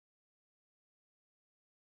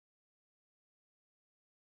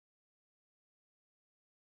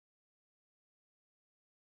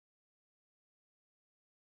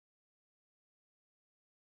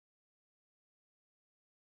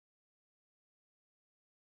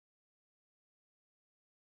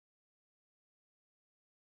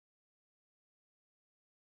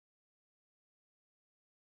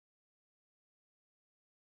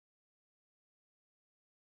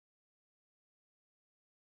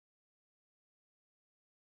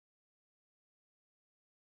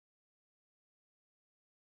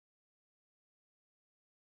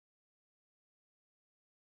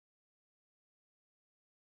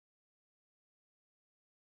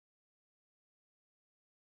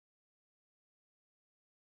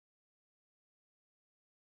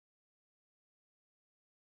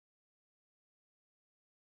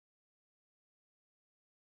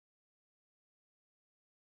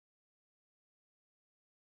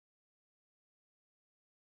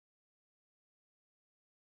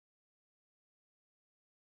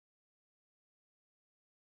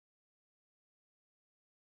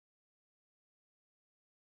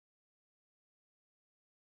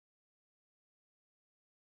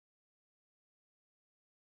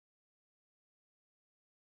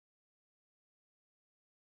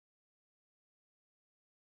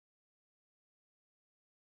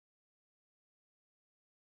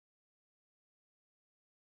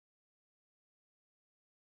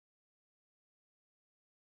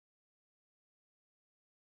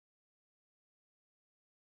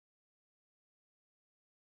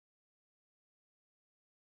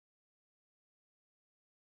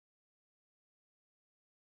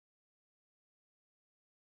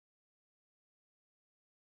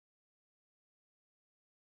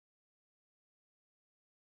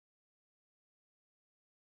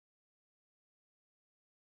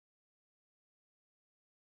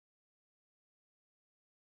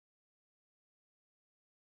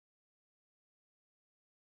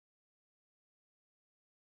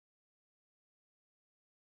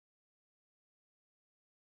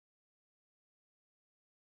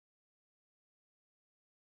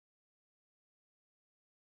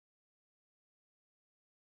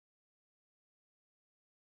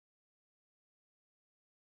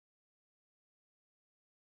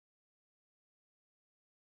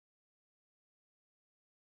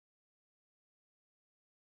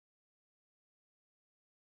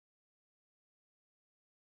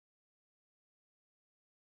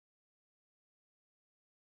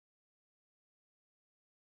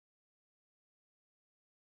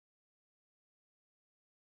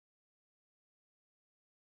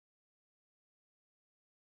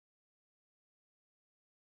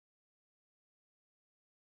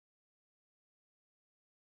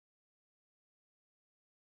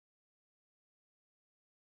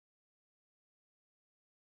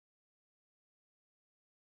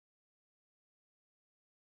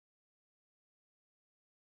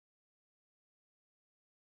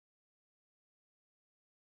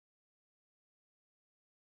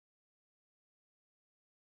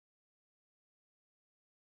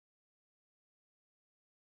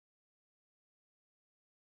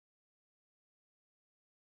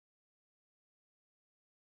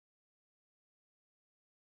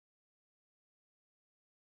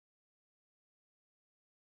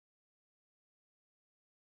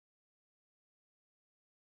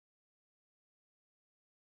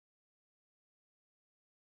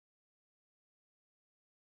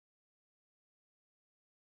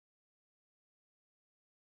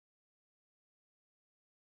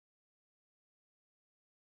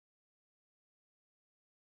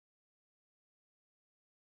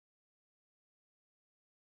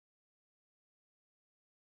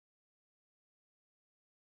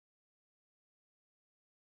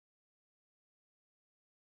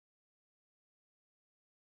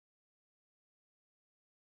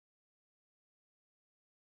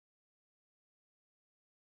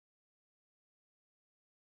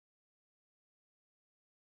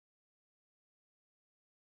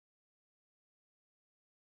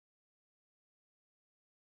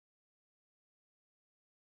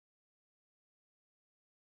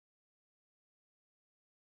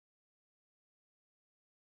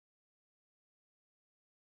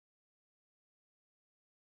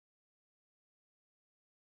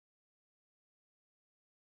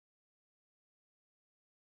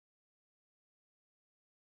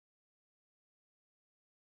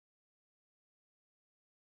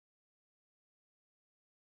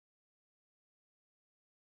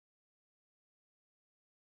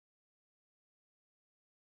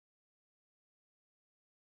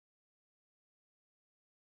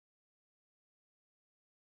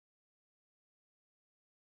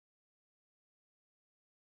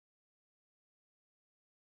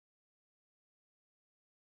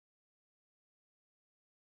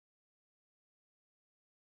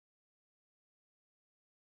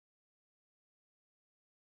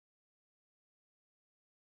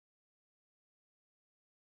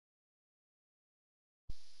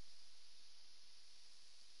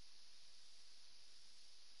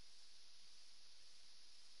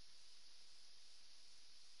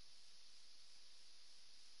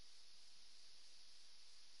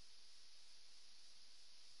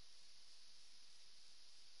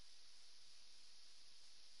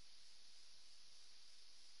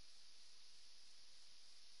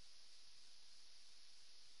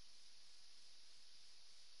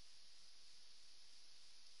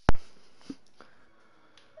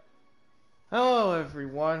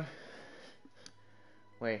everyone.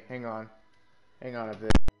 Wait, hang on. Hang on a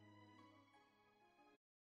bit.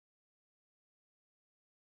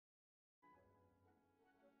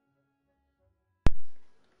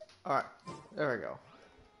 Alright, there we go.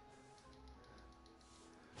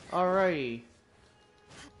 Alrighty.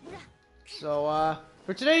 So,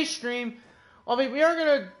 for today's stream, I mean,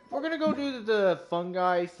 we're gonna go do the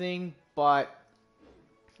fungi thing, but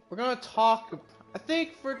we're gonna talk, I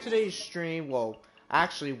think for today's stream, well,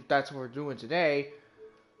 actually, that's what we're doing today.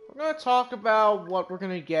 We're gonna talk about what we're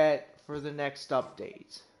gonna get for the next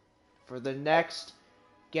update. For the next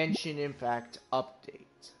Genshin Impact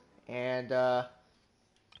update. And,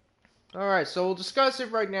 alright, so we'll discuss it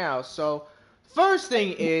right now. So, first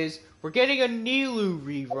thing is, we're getting a Nilou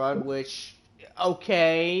rerun, which,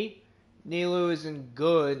 okay, Nilou isn't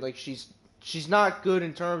good, like, she's not good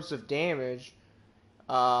in terms of damage,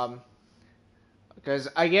 because,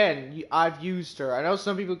 again, I've used her. I know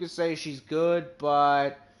some people could say she's good,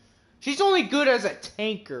 but she's only good as a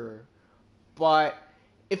tanker, but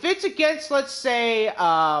if it's against, let's say,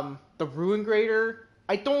 the Ruin Grader,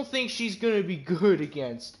 I don't think she's gonna be good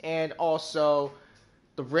against, and also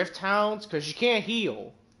the Rift Hounds, because she can't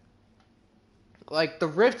heal. Like, the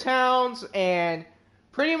Rift Hounds and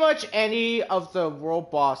pretty much any of the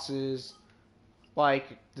world bosses,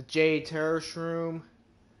 like the Jade Terror Shroom,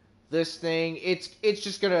 this thing, it's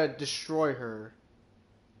just gonna destroy her.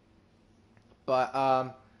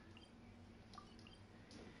 But,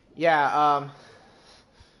 yeah,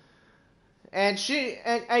 and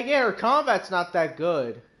again, her combat's not that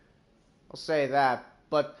good. I'll say that.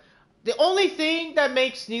 But the only thing that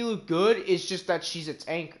makes Nilou good is just that she's a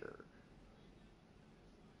tanker.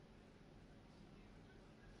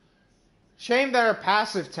 Shame that her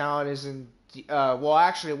passive talent isn't, well,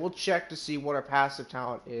 actually, we'll check to see what her passive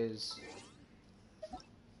talent is.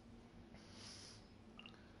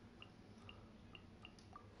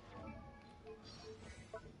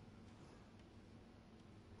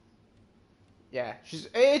 Yeah,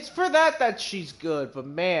 it's for that she's good, but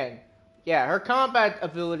man, yeah, her combat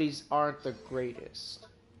abilities aren't the greatest.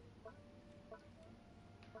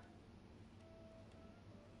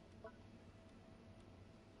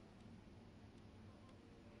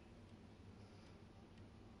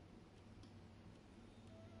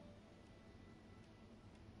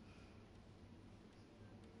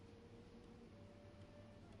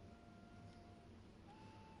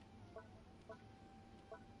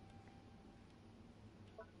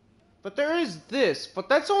 But there is this, but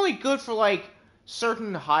that's only good for, like,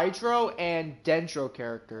 certain Hydro and Dendro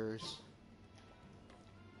characters.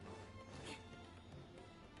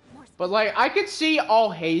 But, like, I could see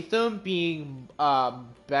Alhaitham being,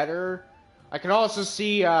 better. I can also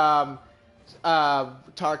see,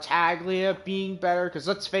 Tartaglia being better, because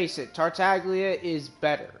let's face it, Tartaglia is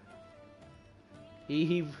better.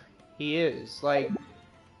 He is, like...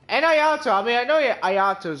 And Ayato, I mean, I know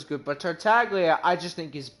Ayato's good, but Tartaglia, I just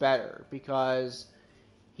think is better, because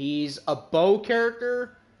he's a bow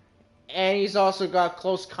character, and he's also got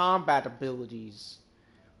close combat abilities.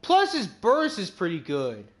 Plus, his burst is pretty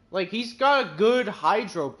good. Like, he's got a good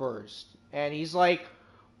Hydro burst, and he's, like,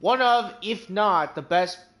 one of, if not, the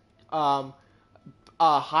best, Hydro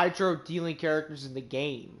dealing characters in the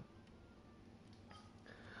game.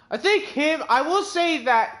 I think I will say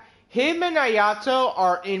that him and Ayato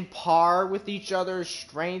are in par with each other's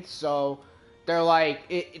strength, so they're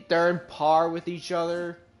like, they're in par with each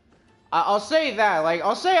other. I'll say that, like,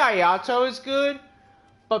 I'll say Ayato is good,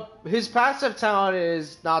 but his passive talent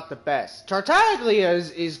is not the best. Tartaglia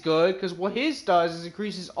is good, because what his does is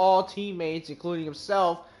increases all teammates, including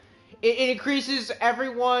himself. It increases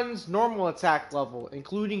everyone's normal attack level,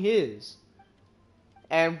 including his.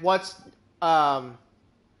 And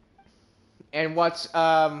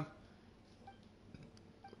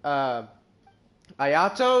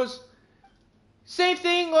Ayato's? Same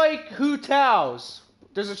thing like Hu Tao's.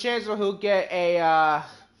 There's a chance that he'll get a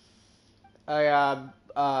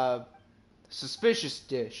suspicious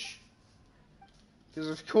dish. Because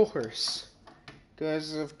of course.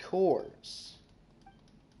 Because of course.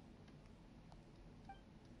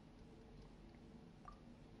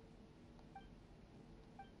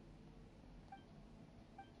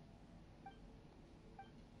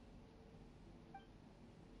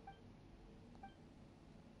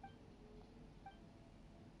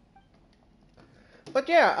 But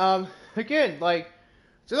yeah, again, like,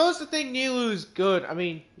 so those the thing Nilou's good. I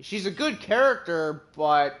mean, she's a good character,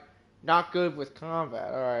 but not good with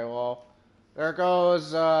combat. Alright, well, there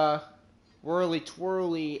goes, Whirly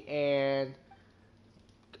Twirly and,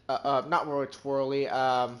 not Whirly Twirly,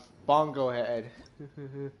 Bongo Head.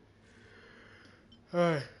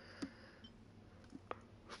 Alright.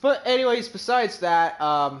 But anyways, besides that,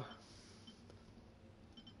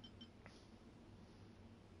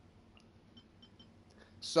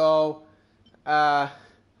 so, uh,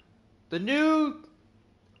 the new,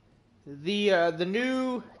 the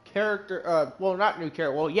new character, well, not new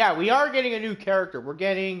character, well, yeah, we are getting a new character. We're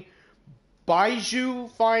getting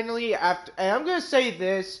Baiju finally, after, and I'm gonna say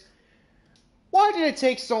this, why did it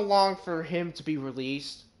take so long for him to be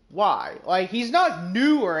released? Why? Like, he's not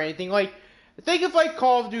new or anything, like, think of, like,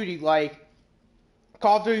 Call of Duty, like,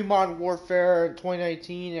 Call of Duty Modern Warfare in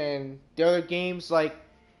 2019 and the other games, like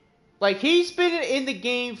he's been in the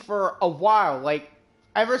game for a while, like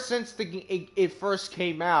ever since it first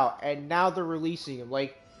came out, and now they're releasing him.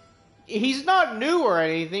 Like he's not new or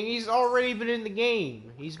anything. He's already been in the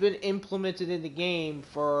game. He's been implemented in the game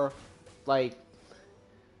like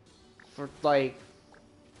for like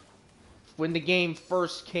when the game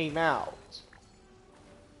first came out.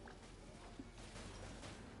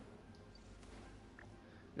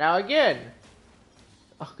 Now again,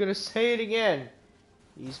 I'm gonna say it again.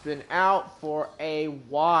 He's been out for a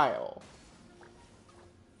while.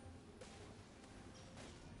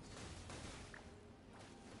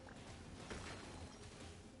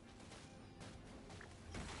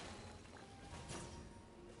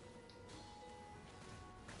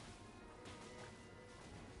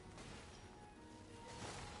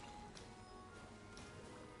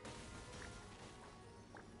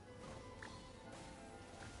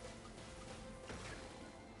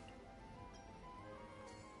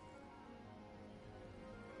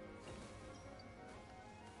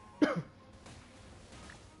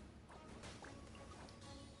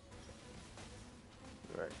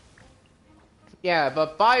 Right. Yeah,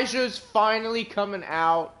 but Baiju's finally coming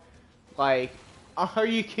out. Like, are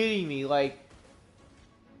you kidding me? Like,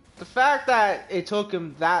 the fact that it took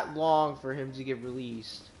him that long for him to get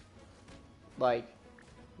released. Like,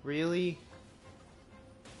 really?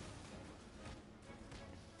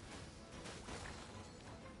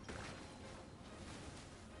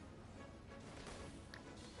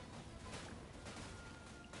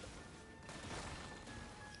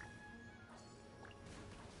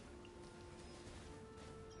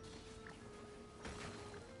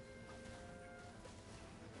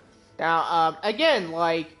 Now, again,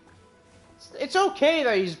 like, it's okay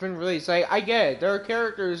that he's been released. Like, I get it. There are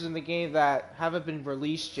characters in the game that haven't been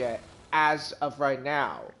released yet, as of right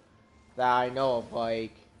now, that I know of.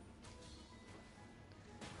 Like,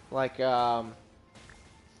 like, I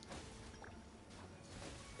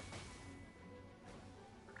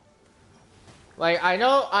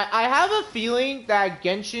have a feeling that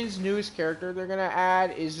Genshin's newest character they're gonna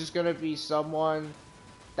add is just gonna be someone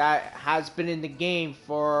that has been in the game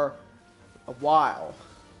for a while.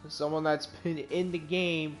 Someone that's been in the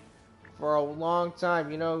game for a long time.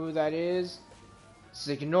 You know who that is?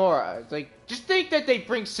 Signora. It's like, just think that they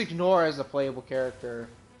bring Signora as a playable character.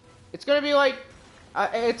 It's gonna be like,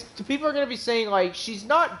 people are gonna be saying like, she's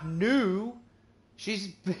not new. She's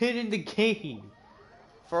been in the game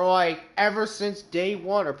for like ever since day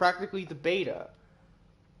one, or practically the beta.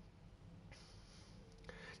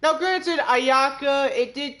 Now, granted, Ayaka,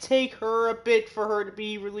 it did take her a bit for her to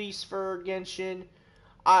be released for Genshin.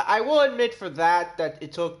 I will admit for that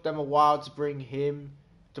it took them a while to bring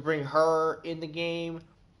her in the game,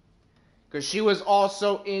 because she was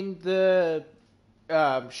also in the,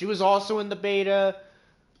 beta,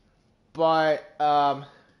 but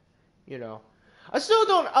you know, I still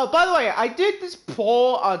don't. Oh, by the way, I did this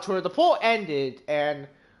poll on Twitter. The poll ended, and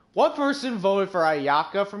one person voted for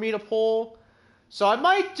Ayaka for me to poll. So I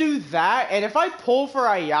might do that, and if I poll for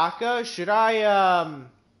Ayaka, should I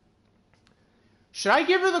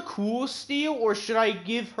give her the cool steal, or should I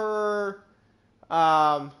give her,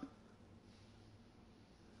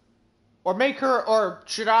 or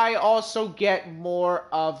should I also get more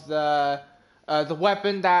of the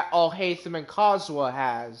weapon that Alhaitham and Kazuha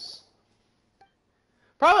has?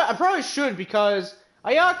 I probably should, because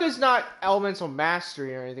Ayaka's not elemental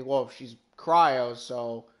mastery or anything. Well, she's cryo,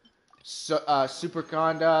 so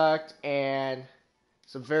superconduct and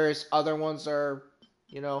some various other ones are,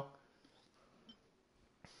 you know.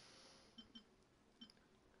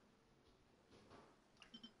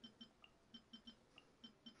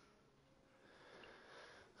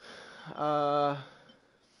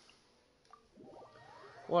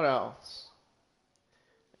 What else?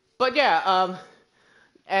 But yeah,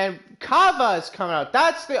 and Kava is coming out.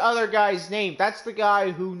 That's the other guy's name. That's the guy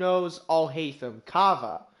who knows Alhaitham,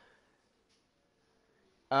 Kava.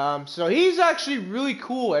 So he's actually really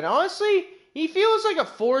cool, and honestly, he feels like a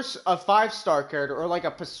 5-star character, or like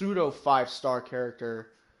a pseudo 5-star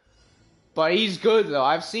character. But he's good though.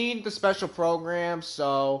 I've seen the special program,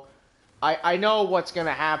 so I know what's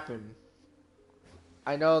gonna happen.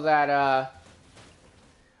 I know that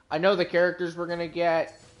I know the characters we're gonna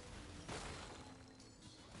get.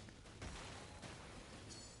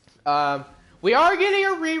 We are getting a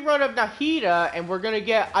rerun of Nahida, and we're gonna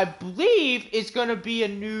get, I believe, it's gonna be a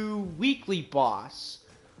new weekly boss.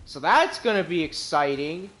 So that's gonna be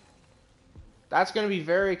exciting. That's gonna be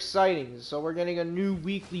very exciting. So we're getting a new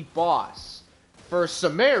weekly boss for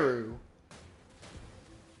Sumeru.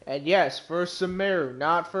 And yes, for Sumeru,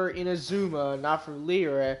 not for Inazuma, not for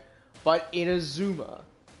Lyra, but Inazuma.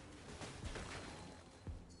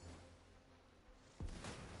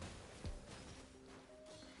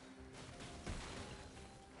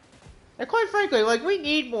 And quite frankly, like, we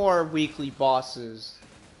need more weekly bosses.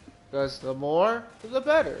 Because the more, the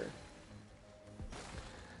better.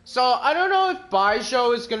 So, I don't know if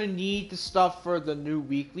Baijo is gonna need the stuff for the new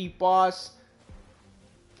weekly boss.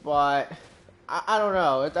 But, I don't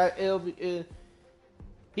know.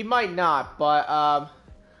 He might not, but,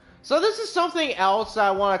 so this is something else that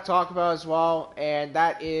I want to talk about as well. And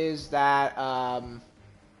that is that,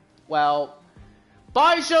 well,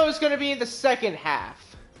 Baijo is gonna be in the second half.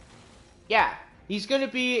 Yeah, he's going to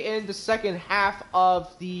be in the second half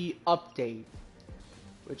of the update.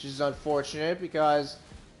 Which is unfortunate because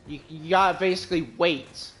you gotta basically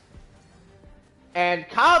wait. And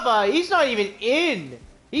Kava, he's not even in.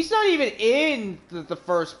 He's not even in the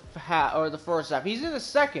first half, or the first half. He's in the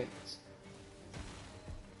second.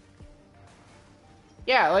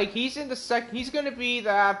 Yeah, like, he's in the second. He's going to be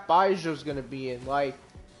that Baijo's going to be in. Like,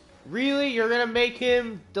 really? You're going to make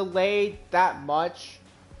him delayed that much?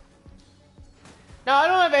 Now, I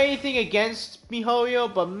don't have anything against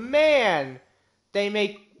MiHoYo, but man, they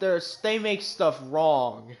make stuff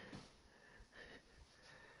wrong.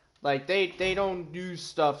 Like, they don't do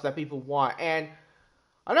stuff that people want. And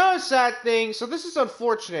another sad thing, so this is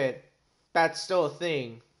unfortunate, that's still a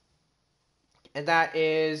thing. And that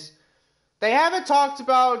is, they haven't talked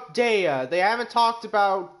about Dea. They haven't talked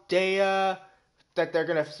about Dea, that they're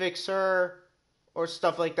gonna fix her, or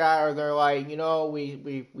stuff like that. Or they're like, you know,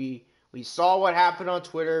 we saw what happened on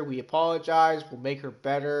Twitter. We apologize. We'll make her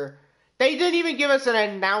better. They didn't even give us an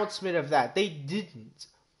announcement of that. They didn't.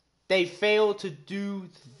 They failed to do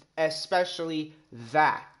especially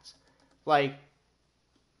that. Like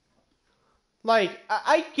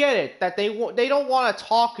I get it that they don't want to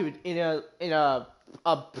talk in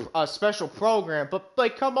a special program, but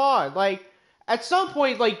like, come on, like, at some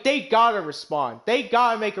point, like, they gotta respond. They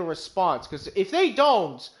gotta make a response, because if they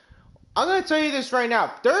don't, I'm gonna tell you this right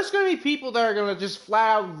now. There's gonna be people that are gonna just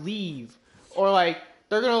flat out leave, or like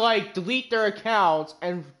they're gonna like delete their accounts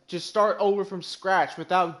and just start over from scratch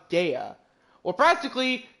without Dea. Well,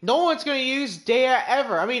 practically no one's gonna use Dea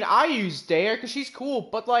ever. I mean, I use Dea because she's cool,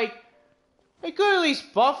 but like, they could at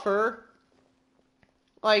least buff her.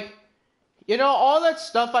 Like, you know, all that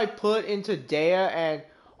stuff I put into Dea and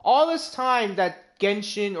all this time that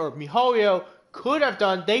Genshin or MiHoYo could have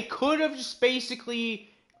done, they could have just basically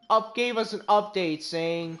gave us an update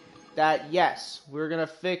saying that yes, we're gonna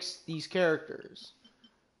fix these characters.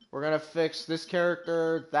 We're gonna fix this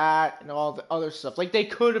character, that, and all the other stuff. Like, they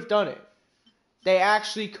could have done it. They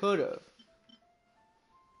actually could have.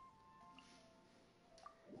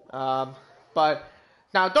 But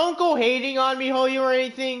now don't go hating on MiHoYo or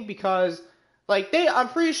anything, because like, I'm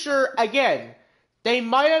pretty sure, again, they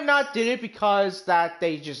might have not did it because that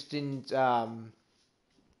they just didn't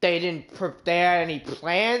they had any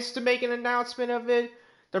plans to make an announcement of it.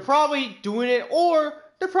 They're probably doing it, or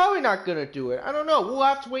they're probably not gonna do it. I don't know. We'll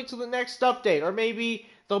have to wait till the next update, or maybe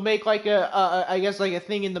they'll make like I guess like a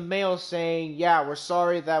thing in the mail saying, yeah, we're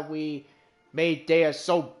sorry that we made Dea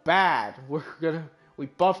so bad. We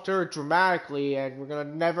buffed her dramatically, and we're gonna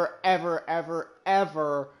never, ever, ever,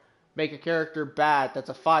 ever make a character bad that's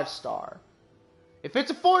a 5-star. If it's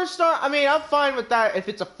a 4-star, I mean, I'm fine with that if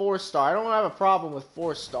it's a 4-star. I don't have a problem with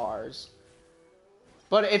 4 stars.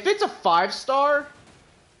 But if it's a 5-star,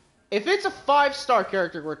 if it's a 5-star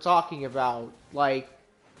character we're talking about, like,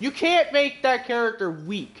 you can't make that character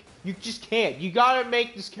weak. You just can't. You gotta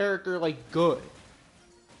make this character, like, good.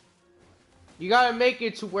 You gotta make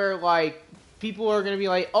it to where, like, people are gonna be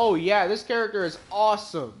like, oh yeah, this character is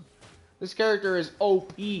awesome. This character is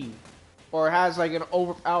OP. Or has like an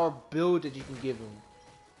overpowered build that you can give him.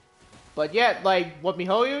 But yet, like, what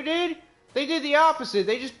MiHoYo did, they did the opposite.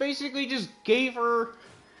 They just basically just gave her,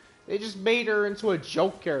 they just made her into a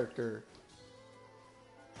joke character.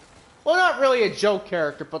 Well, not really a joke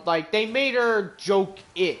character, but like, they made her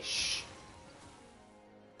joke-ish.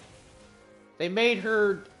 They made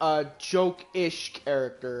her a joke-ish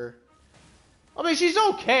character. I mean, she's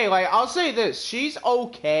okay. Like, I'll say this, she's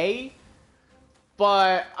okay,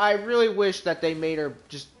 but I really wish that they made her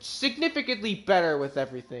just significantly better with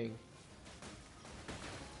everything.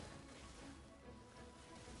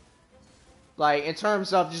 Like, in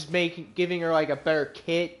terms of just giving her like a better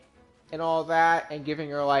kit and all that, and giving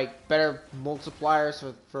her like better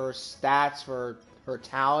multipliers for stats for her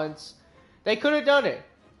talents. They could have done it.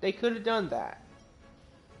 They could have done that.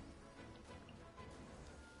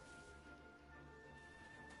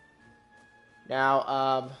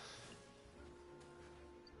 Now,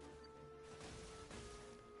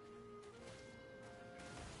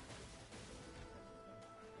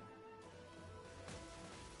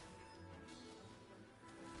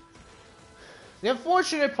 the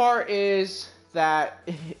unfortunate part is that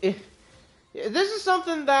this is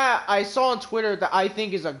something that I saw on Twitter that I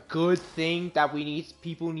think is a good thing that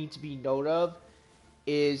people need to be note of,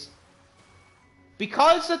 is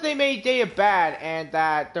because that they made Daya bad and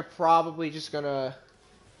that they're probably just gonna,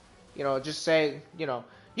 just say, you know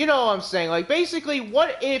what I'm saying. Like, basically,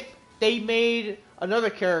 what if they made another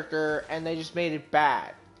character and they just made it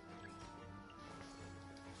bad?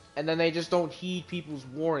 And then they just don't heed people's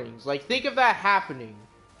warnings. Like, think of that happening.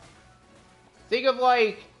 Think of,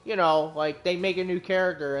 like, like, they make a new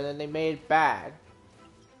character and then they made it bad.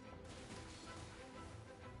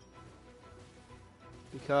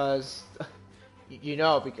 Because,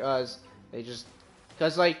 because they just...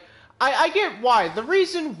 Because, like, I get why. The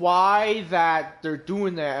reason why that they're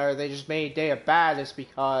doing that, or they just made Daya bad, is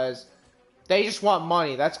because they just want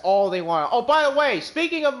money. That's all they want. Oh, by the way,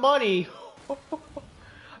 speaking of money...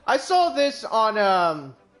 I saw this on,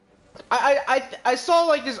 I saw,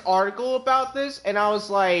 like, this article about this, and I was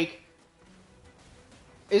like,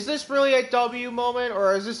 is this really a W moment,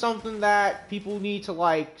 or is this something that people need to,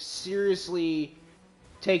 like, seriously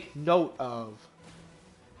take note of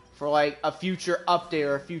for, like, a future update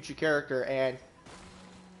or a future character? And,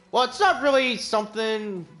 well, it's not really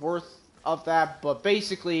something worth of that, but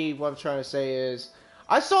basically what I'm trying to say is,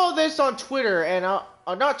 I saw this on Twitter, and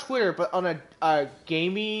not Twitter, but on a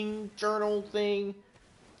gaming journal thing,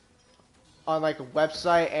 on like a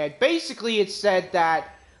website, and basically it said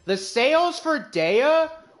that the sales for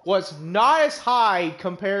Daya was not as high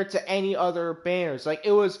compared to any other banners. Like,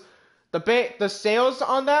 it was, the sales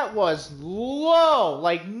on that was low.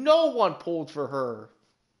 Like, no one pulled for her.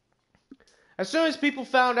 As soon as people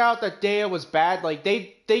found out that Daya was bad, like,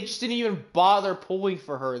 they just didn't even bother pulling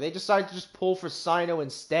for her. They decided to just pull for Sino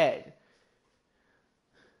instead.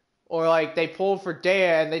 Or, like, they pulled for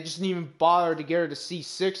Daya and they just didn't even bother to get her to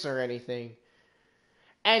C6 or anything.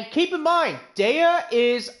 And keep in mind, Daya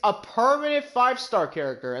is a permanent 5-star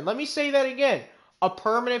character. And let me say that again. A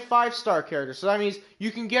permanent 5-star character. So that means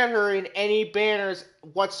you can get her in any banners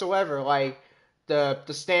whatsoever. Like, the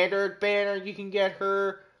standard banner, you can get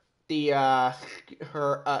her. The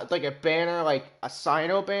like a banner, like a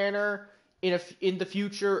Sino banner in the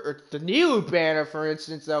future, or the Nilu banner, for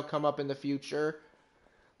instance, that'll come up in the future.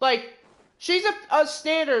 Like, she's a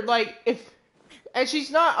standard, and she's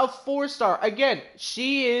not a 4-star. Again,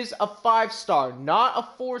 she is a 5-star, not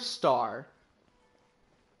a 4-star.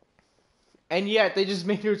 And yet they just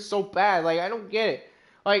made her so bad. Like, I don't get it.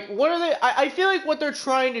 Like, what are they? I feel like what they're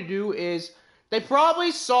trying to do is, they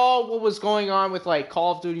probably saw what was going on with, like,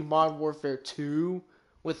 Call of Duty Modern Warfare 2,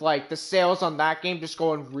 with, like, the sales on that game just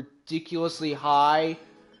going ridiculously high,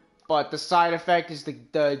 but the side effect is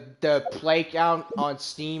the play count on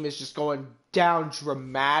Steam is just going down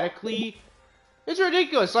dramatically. It's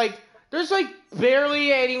ridiculous. Like, there's, like,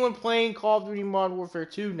 barely anyone playing Call of Duty Modern Warfare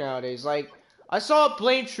 2 nowadays. Like, I saw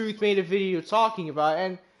Blame Truth made a video talking about it,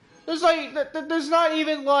 and there's, like, there's not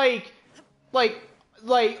even, like,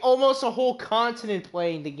 almost a whole continent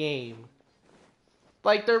playing the game.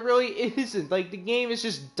 Like, there really isn't. Like, the game is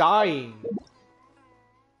just dying.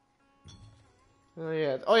 Oh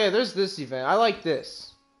yeah, there's this event. I like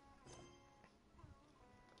this.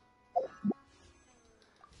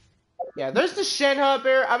 Yeah, there's the Shenhe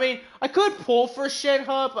bear. I mean, I could pull for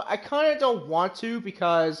Shenhe, but I kind of don't want to,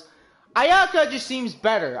 because Ayaka just seems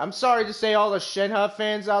better. I'm sorry to say, all the Shenhe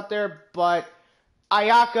fans out there, but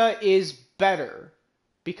Ayaka is better.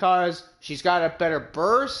 Because she's got a better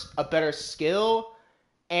burst, a better skill,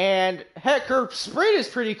 and heck, her sprint is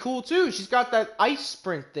pretty cool too. She's got that ice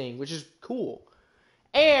sprint thing, which is cool.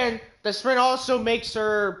 And the sprint also makes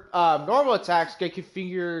her normal attacks get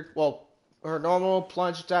configured, well, her normal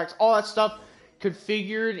plunge attacks, all that stuff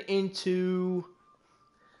configured into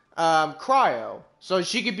cryo. So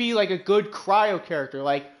she could be like a good cryo character.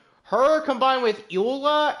 Like, her combined with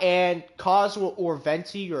Eula and Kazuha or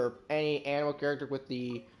Venti or any animal character with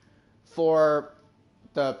the 4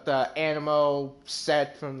 the Animo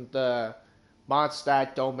set from the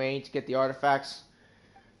Mondstadt domain to get the artifacts.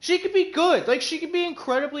 She could be good. Like, she could be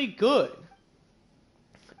incredibly good.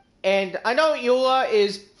 And I know Eula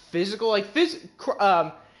is physical. Like,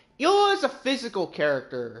 Eula is a physical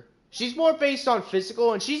character. She's more based on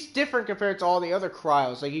physical, and she's different compared to all the other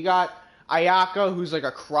cryos. Like, you got Ayaka, who's like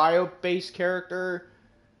a cryo-based character,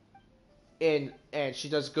 and she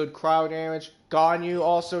does good cryo damage. Ganyu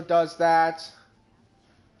also does that.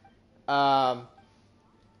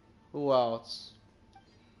 Who else?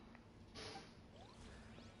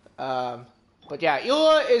 But yeah,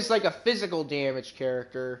 Eula is like a physical damage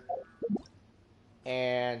character.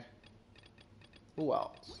 And who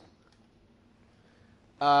else?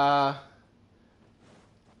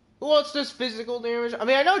 Who else does physical damage? I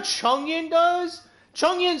mean, I know Chungyin does.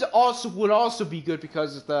 Chungyin's would also be good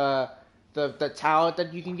because of the talent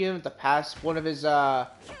that you can give him. The past one of his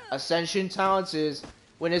ascension talents is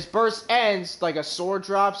when his burst ends, like a sword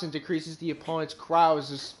drops and decreases the opponent's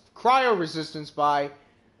cryo resistance by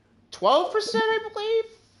 12%, I believe,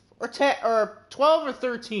 or 10 or 12 or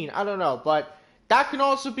 13. I don't know, but that can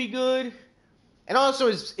also be good. And also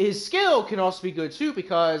his skill can also be good too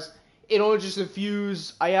because it'll just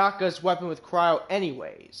infuse Ayaka's weapon with cryo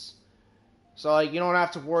anyways. So like you don't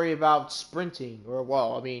have to worry about sprinting or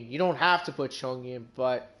well, I mean you don't have to put Chung in,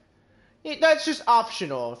 but that's just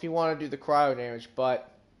optional if you want to do the cryo damage.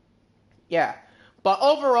 But yeah, but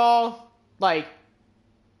overall, like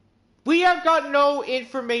we have got no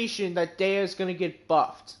information that Dea is gonna get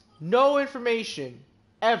buffed. No information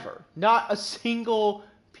ever. Not a single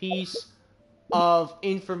piece of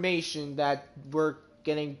information that we're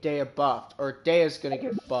getting Dea buffed, or Dea's gonna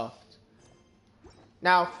get buffed.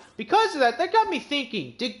 Now, because of that, that got me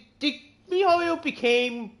thinking, did MiHoYo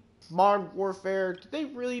became Modern Warfare? Did they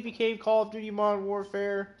really become Call of Duty Modern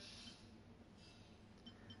Warfare?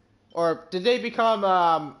 Or did they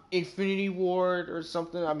become Infinity Ward or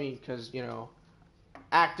something? I mean, because, you know,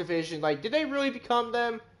 Activision, like, did they really become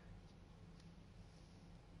them?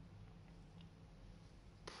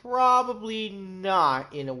 Probably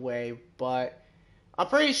not, in a way, but I'm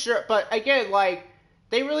pretty sure. But again, like,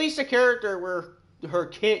 they released a character where her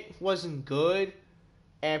kit wasn't good,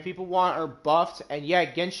 and people want her buffed. And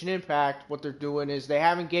yeah, Genshin Impact, what they're doing is they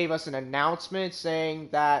haven't gave us an announcement saying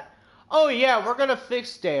that, oh yeah, we're gonna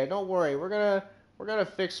fix Dea. Don't worry, we're gonna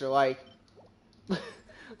fix her. Like,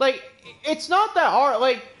 like it's not that hard.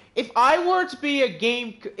 Like, if I were to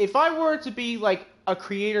be like a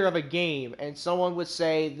creator of a game and someone would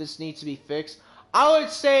say this needs to be fixed, I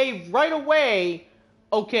would say right away,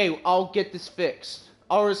 okay, I'll get this fixed.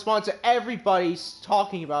 I'll respond to everybody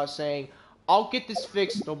talking about saying, I'll get this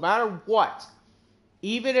fixed no matter what.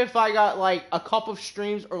 Even if I got like a couple of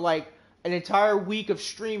streams or like an entire week of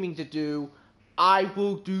streaming to do, I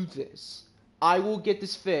will do this. I will get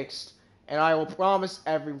this fixed, and I will promise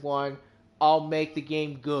everyone I'll make the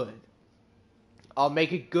game good. I'll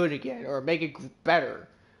make it good again, or make it better.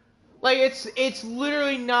 Like, it's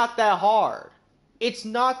literally not that hard. It's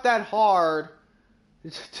not that hard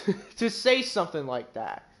to say something like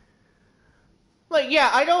that. Like, yeah,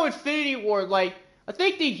 I know Infinity Ward, like, I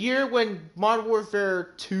think the year when Modern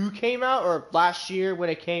Warfare 2 came out, or last year when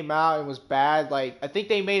it came out and was bad, like, I think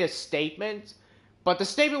they made a statement, but the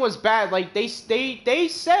statement was bad. Like, they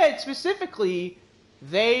said specifically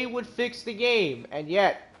they would fix the game, and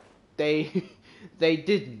yet they they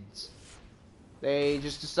didn't. They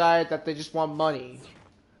just decided that they just want money.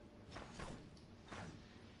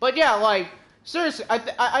 But yeah, like, seriously,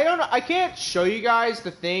 I don't know, I can't show you guys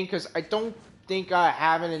the thing, because I don't think I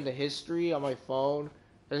have it in the history on my phone.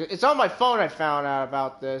 It's on my phone I found out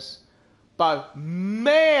about this. But,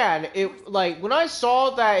 man, it, like, when I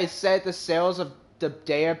saw that it said the sales of the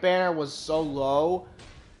Dea banner was so low,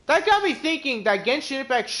 that got me thinking that Genshin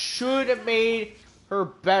Impact should have made her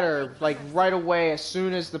better, like, right away, as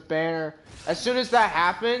soon as that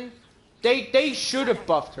happened, they should have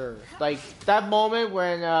buffed her. Like, that moment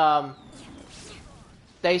when,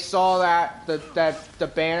 they saw that the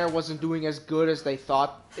banner wasn't doing as good as they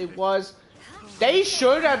thought it was, they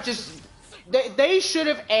should have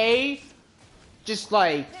just,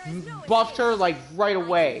 like, buffed her, like, right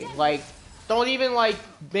away. Like, don't even, like,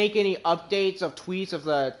 make any updates of tweets of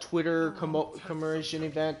the Twitter commemoration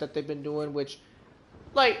event that they've been doing, which,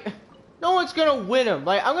 like, no one's gonna win them.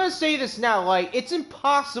 Like, I'm gonna say this now, like, it's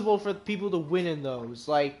impossible for people to win in those.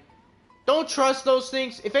 Like, don't trust those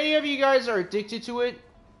things. If any of you guys are addicted to it,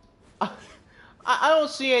 I don't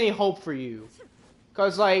see any hope for you.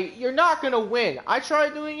 Because, like, you're not gonna win. I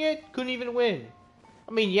tried doing it, couldn't even win.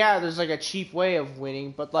 I mean, yeah, there's, like, a cheap way of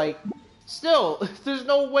winning, but, like, still, there's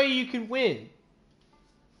no way you can win.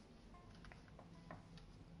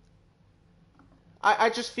 I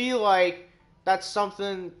just feel like that's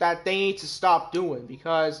something that they need to stop doing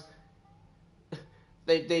because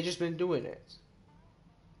they just been doing it.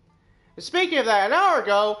 And speaking of that, an hour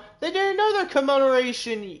ago they did another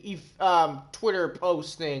commemoration Twitter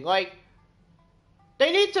post thing. Like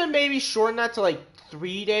they need to maybe shorten that to like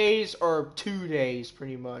 3 days or 2 days,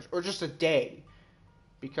 pretty much, or just a day,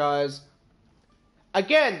 because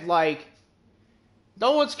again, like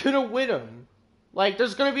no one's gonna win them. Like,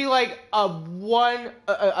 there's gonna be like a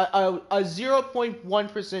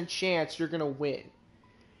 0.1% chance you're gonna win.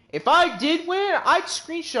 If I did win, I'd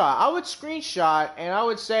screenshot. I would screenshot and I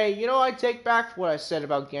would say, you know, I take back what I said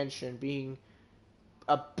about Genshin being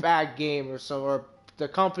a bad game or so, or the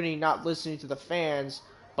company not listening to the fans,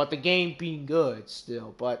 but the game being good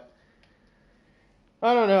still. But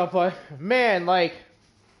I don't know. But man, like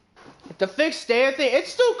the fixed data thing,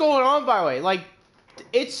 it's still going on. By the way, like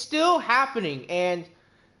it's still happening, and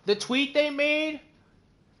the tweet they made,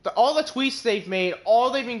 all the tweets they've made, all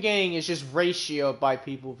they've been getting is just ratio by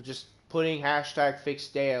people just putting hashtag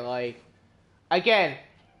fixed data. Like, again,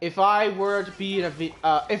 if I were to be in a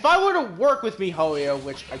if I were to work with MiHoYo,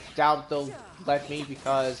 which I doubt they'll let me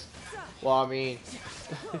because, well, I mean,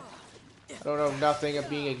 I don't know nothing of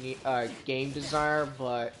being a game designer,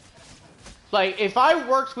 but like if I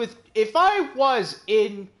was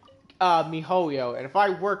in MiHoYo, and if I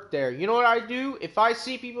worked there, you know what I'd do? If I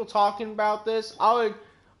see people talking about this, I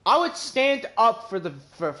would stand up for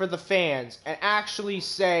the fans and actually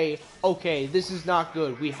say, okay, this is not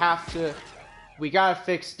good. We gotta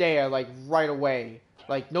fix data like right away.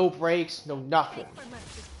 Like no breaks, no nothing.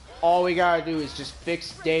 All we gotta do is just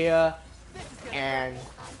fix data and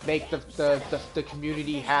make the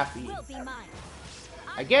community happy.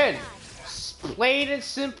 Again, plain and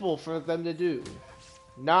simple for them to do.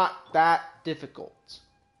 Not that difficult.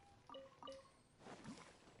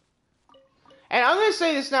 And I'm gonna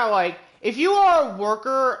say this now, like, if you are a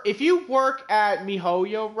worker, if you work at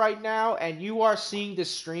MiHoYo right now, and you are seeing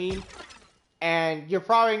this stream, and you're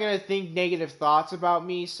probably gonna think negative thoughts about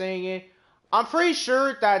me saying it, I'm pretty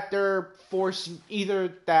sure that they're forcing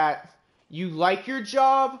either that you like your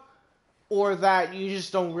job, or that you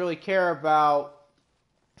just don't really care about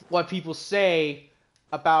what people say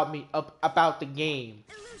about me, about the game.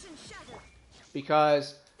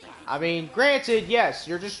 Because, I mean, granted, yes,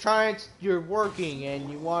 you're just you're working and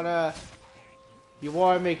you wanna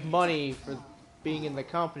make money for being in the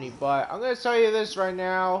company, but I'm gonna tell you this right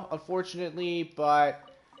now, unfortunately, but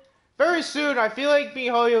very soon I feel like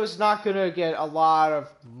MiHoYo is not gonna get a lot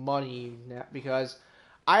of money because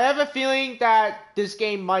I have a feeling that this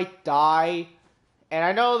game might die. And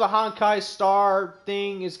I know the Honkai Star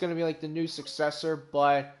thing is going to be like the new successor,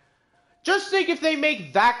 but just think if they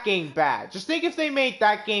make that game bad. Just think if they made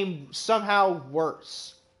that game somehow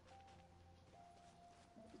worse.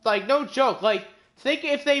 Like, no joke. Like, think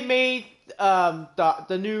if they made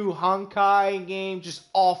the new Honkai game just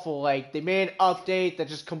awful. Like, they made an update that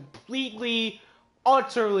just completely,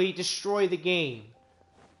 utterly destroyed the game.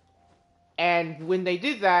 And when they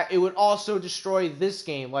did that, it would also destroy this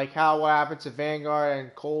game, like what happened to Vanguard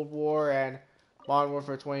and Cold War and Modern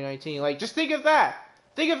Warfare 2019. Like, just think of that.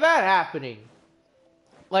 Think of that happening.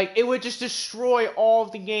 Like, it would just destroy all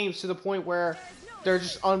of the games to the point where they're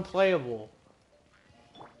just unplayable.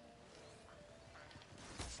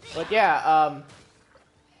 But yeah,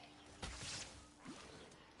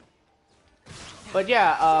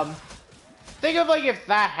 think of like if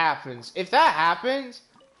that happens. If that happens,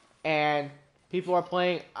 and people are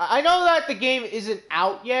playing. I know that the game isn't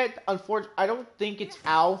out yet. Unfortunately, I don't think it's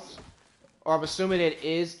out, or I'm assuming it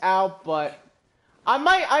is out. But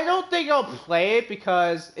I don't think I'll play it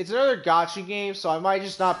because it's another gacha game. So I might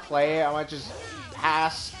just not play it. I might just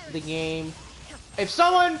pass the game. If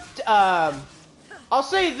someone, I'll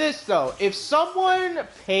say this though: if someone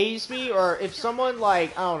pays me, or if someone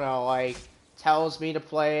like I don't know, like tells me to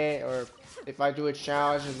play it, or if I do a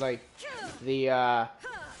challenge and like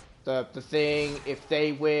the thing, if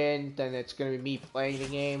they win, then it's gonna be me playing the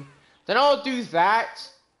game. Then I'll do that.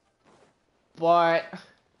 But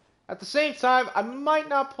at the same time, I might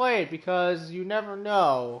not play it because you never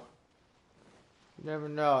know. You never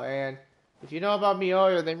know. And if you know about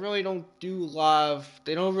MiHoYo, they really don't do a lot of.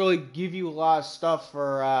 They don't really give you a lot of stuff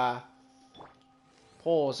for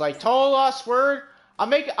polls. Like Total Lost Word,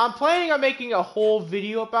 I'm planning on making a whole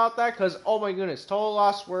video about that because oh my goodness, Total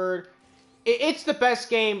Lost Word. It's the best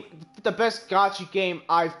game, the best gacha game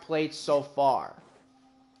I've played so far.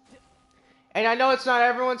 And I know it's not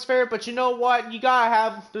everyone's favorite, but you know what? You gotta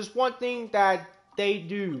have, there's one thing that they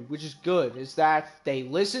do, which is good, is that they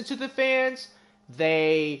listen to the fans,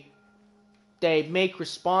 they they make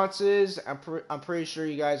responses. I'm pretty sure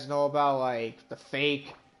you guys know about like the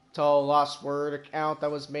fake Total Lost Word account that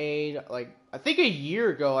was made like I think a year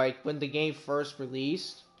ago, like when the game first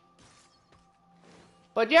released.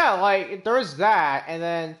 But yeah, like there's that, and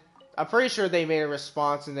then I'm pretty sure they made a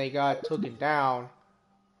response and they got taken down.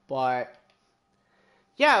 But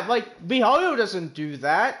yeah, like miHoYo doesn't do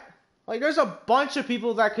that. Like there's a bunch of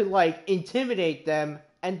people that could like intimidate them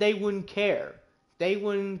and they wouldn't care. They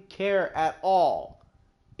wouldn't care at all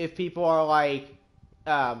if people are like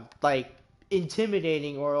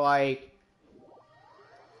intimidating or like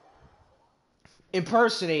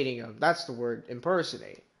impersonating them. That's the word,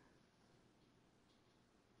 impersonate.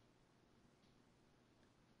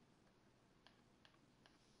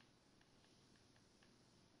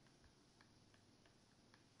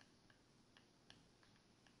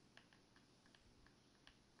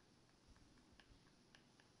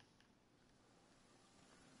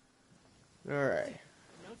 All right.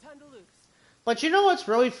 No time to lose. But you know what's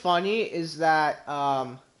really funny is that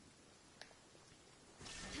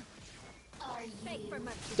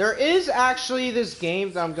there is actually this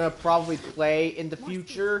game that I'm gonna probably play in the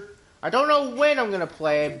future. I don't know when I'm gonna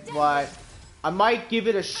play it, but I might give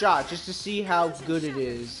it a shot just to see how good it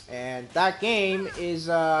is. And that game is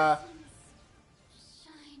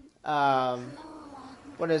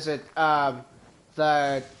what is it?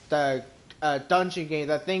 The dungeon game,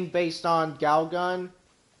 that thing based on Galgun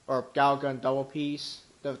or Galgun Double Piece,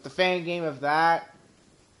 the fan game of that.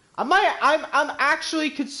 I'm actually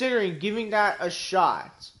considering giving that a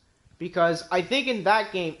shot because I think in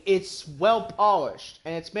that game it's well polished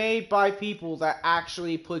and it's made by people that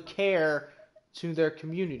actually put care to their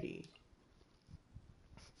community.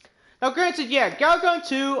 Now, granted, yeah, Galgun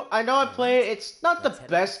 2, I know I played it. It's not the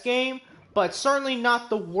best game, but certainly not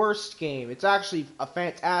the worst game. It's actually a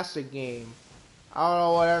fantastic game. I don't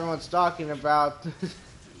know what everyone's talking about.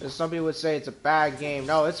 Some people would say it's a bad game.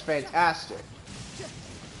 No, it's fantastic.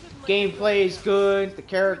 Gameplay is good, the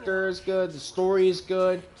character is good, the story is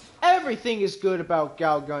good. Everything is good about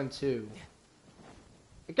Galgun 2.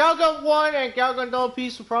 Galgun 1 and Galgun Double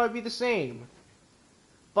Piece will probably be the same.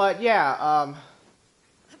 But yeah,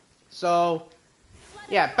 so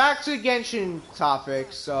yeah, back to the Genshin topic.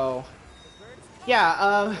 So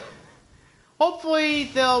yeah, hopefully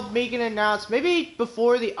they'll make an announcement. Maybe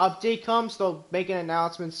before the update comes, they'll make an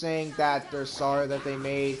announcement saying that they're sorry that they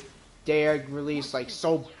made Daya release like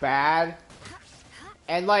so bad.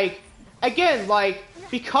 And like again, like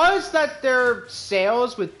because that their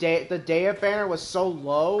sales with the Daya banner was so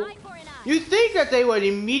low, you'd think that they would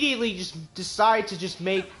immediately just decide to just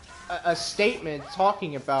make a statement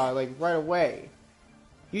talking about it like right away.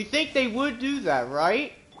 You think they would do that,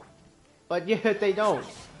 right? But yet they don't.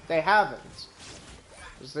 They haven't.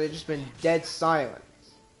 Because they've just been dead silent.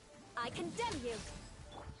 I condemn you.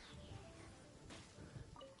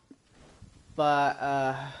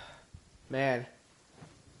 But, man.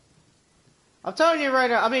 I'm telling you right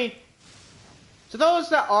now, I mean, to those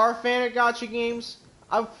that are fan of gacha games,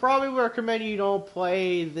 I probably would recommend you don't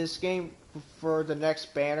play this game for the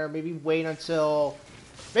next banner. Maybe wait until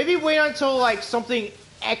like something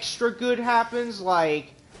extra good happens,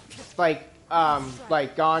 like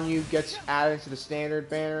Ganyu gets added to the standard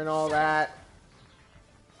banner and all that.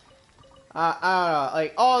 I don't know,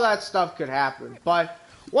 like all that stuff could happen. But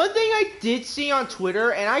one thing I did see on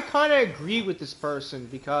Twitter, and I kind of agree with this person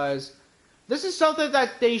because this is something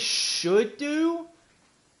that they should do,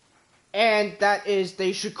 and that is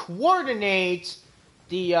they should coordinate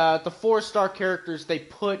the 4-star characters they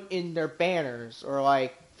put in their banners, or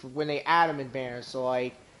like for when they add them in banners. So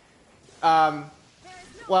like,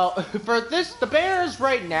 well, for this, the banners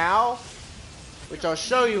right now, which I'll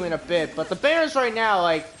show you in a bit, but the banners right now,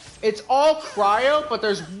 like, it's all cryo, but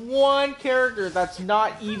there's one character that's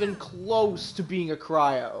not even close to being a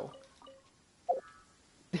cryo.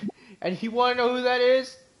 And you want to know who that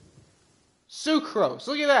is? Sucrose.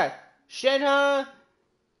 Look at that. Shenhe,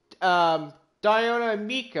 Diona and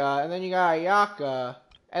Mika, and then you got Ayaka,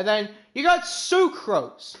 and then you got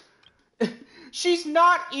Sucrose. She's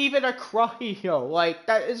not even a cryo. Like,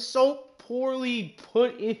 that is so poorly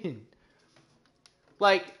put in.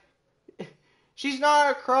 Like, she's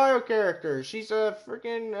not a cryo character. She's a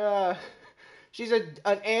freaking, she's an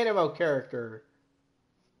animo character.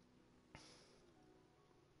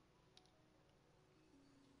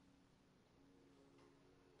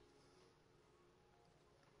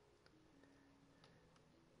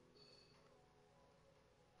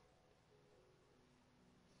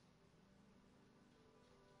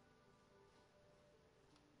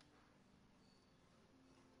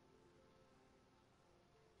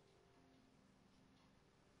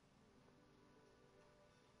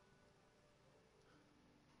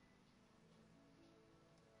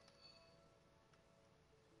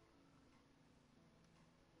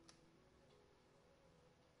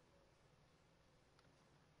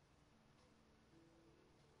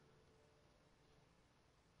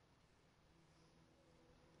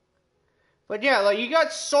 But yeah, like you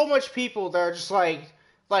got so much people that are just like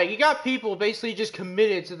you got people basically just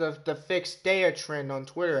committed to the fixed Daya trend on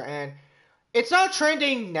Twitter, and it's not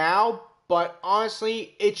trending now, but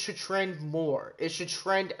honestly, it should trend more. It should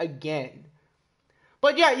trend again.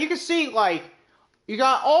 But yeah, you can see like you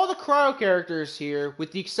got all the cryo characters here,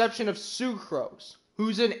 with the exception of Sucrose,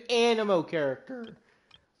 who's an Animo character.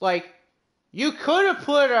 Like you could have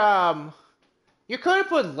put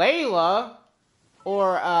Layla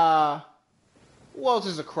or who else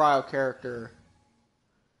is a cryo character?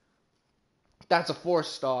 That's a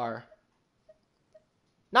 4-star.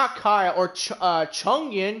 Not Kaya or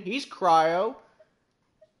Chungin. He's cryo.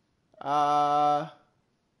 Yeah,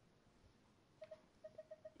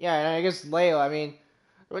 and I guess Layla. I mean,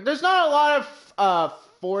 there's not a lot of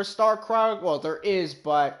 4-star cryo. Well, there is,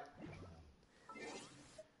 but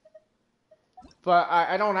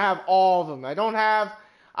I don't have all of them. I don't have.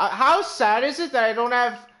 How sad is it that I don't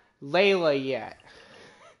have Layla yet?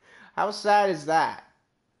 How sad is that?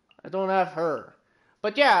 I don't have her.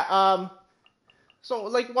 But yeah, so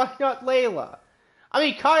like, why not Layla? I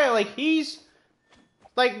mean, Kaya, like he's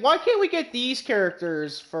like, why can't we get these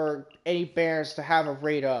characters for any banners to have a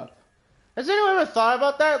rate up? Has anyone ever thought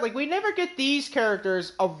about that? Like, we never get these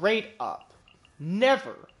characters a rate up.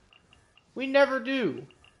 Never. We never do.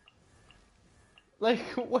 Like,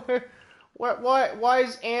 why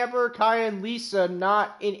is Amber, Kaya, and Lisa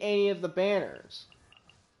not in any of the banners?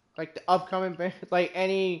 Like, the upcoming banners, like,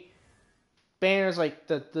 any banners, like,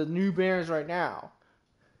 the new banners right now.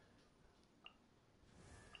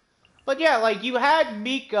 But yeah, like, you had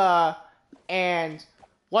Mika and,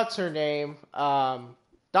 what's her name,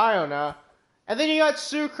 Diona, and then you got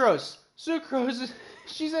Sucrose. Sucrose,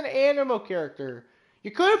 she's an Animo character.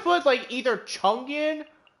 You could have put, like, either Chungin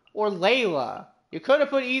or Layla. You could have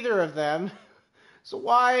put either of them. So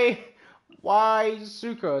why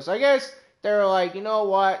Sucrose? I guess they're like, you know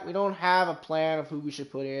what? We don't have a plan of who we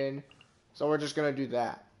should put in, so we're just gonna do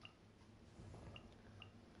that.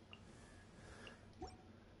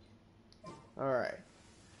 Alright.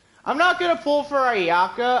 I'm not gonna pull for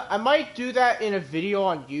Ayaka. I might do that in a video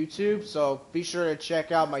on YouTube, so be sure to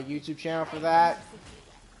check out my YouTube channel for that.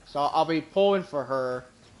 So I'll be pulling for her.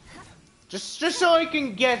 Just so I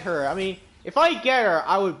can get her. I mean, if I get her,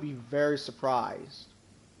 I would be very surprised.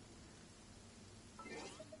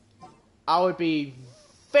 I would be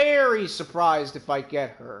very surprised if I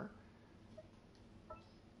get her.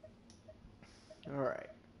 Alright.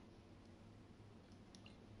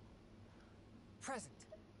 Present.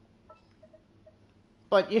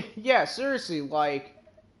 But yeah, seriously, like,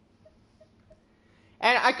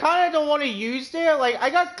 and I kind of don't want to use there. Like, I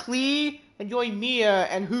got Klee and Yoimiya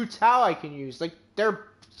and Hu Tao I can use. Like, they're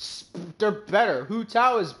better. Hu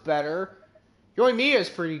Tao is better. Yoimiya is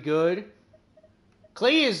pretty good.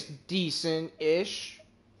 Klee is decent-ish.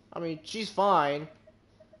 I mean, she's fine.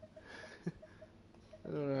 I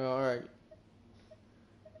don't know. All right.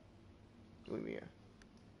 Yoimiya.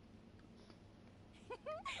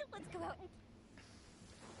 Let's go out and...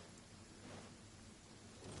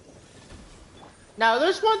 Now,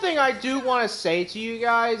 there's one thing I do want to say to you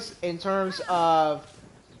guys in terms of,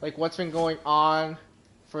 like, what's been going on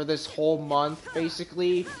for this whole month,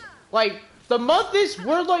 basically. Like, the month is,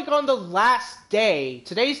 we're, like, on the last day.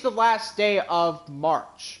 Today's the last day of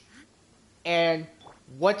March. And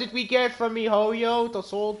what did we get from MiHoYo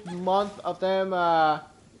this whole month of them,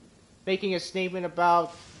 making a statement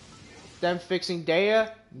about them fixing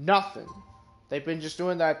Daya? Nothing. They've been just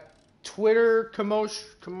doing that Twitter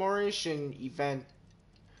commemoration event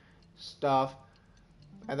stuff,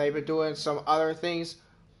 and they've been doing some other things.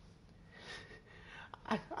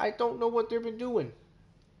 I don't know what they've been doing.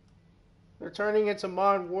 They're turning into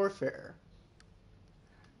Modern Warfare.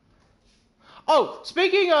 Oh,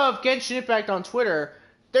 speaking of Genshin Impact on Twitter,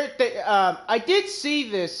 I did see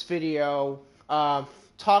this video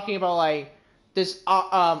talking about like this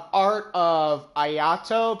art of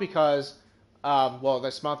Ayato because well,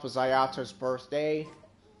 this month was Ayato's birthday.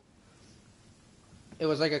 It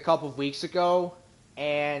was like a couple of weeks ago,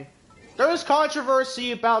 and there was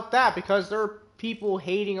controversy about that because there were people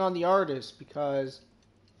hating on the artist because,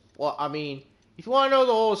 well, I mean, if you want to know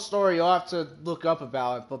the whole story, you'll have to look up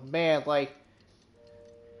about it, but man, like,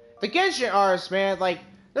 the Genshin artists, man, like,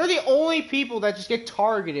 they're the only people that just get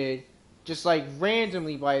targeted just, like,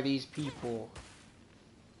 randomly by these people.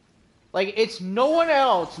 Like, it's no one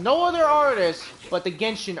else, no other artist, but the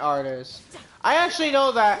Genshin artists. I actually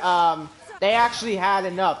know that, they actually had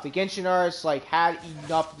enough. The Genshin artists, like, had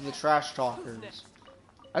enough of the trash talkers.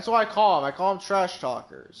 That's what I call them. I call them trash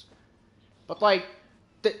talkers. But, like,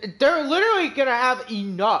 they're literally gonna have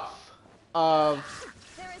enough of...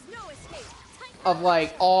 There is no escape. of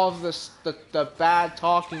like all of the bad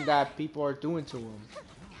talking that people are doing to him.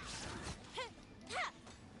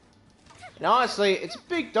 And honestly, it's a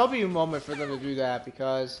big W moment for them to do that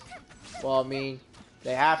because, well, I mean,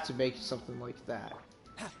 they have to make something like that.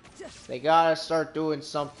 They gotta start doing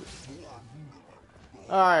something.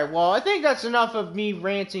 Alright, well, I think that's enough of me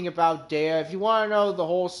ranting about Dea. If you want to know the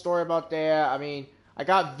whole story about Dea, I mean, I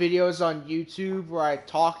got videos on YouTube where I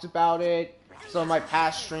talked about it. Some of my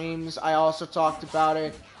past streams, I also talked about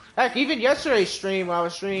it. Heck, even yesterday's stream, when I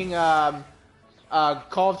was streaming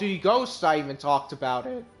Call of Duty Ghosts, I even talked about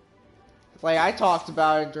it. Like, I talked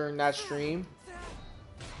about it during that stream.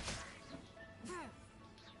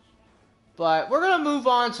 But we're gonna move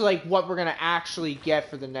on to, like, what we're gonna actually get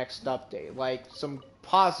for the next update. Like, some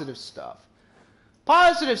positive stuff.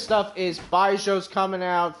 Positive stuff is Baiju's coming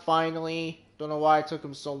out, finally. Don't know why it took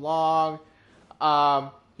him so long.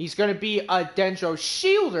 He's gonna be a Dendro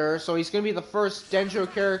Shielder, so he's gonna be the first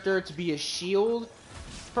Dendro character to be a shield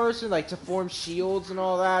person, like, to form shields and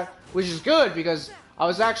all that. Which is good, because I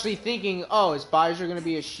was actually thinking, oh, is Baizhu gonna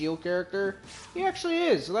be a shield character? He actually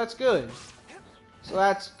is, so that's good. So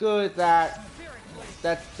that's good that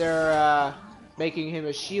they're making him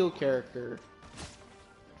a shield character.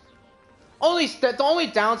 The only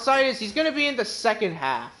downside is he's gonna be in the second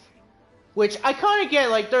half, which I kind of get.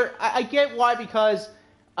 Like, I get why, because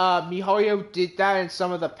MiHoYo did that in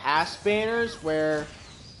some of the past banners where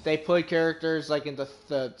they put characters like in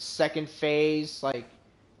the second phase. Like,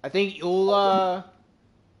 I think Eula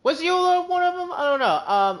was Eula one of them. I don't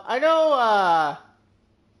know. I know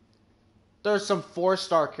there's some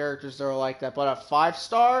 4-star characters that are like that, but a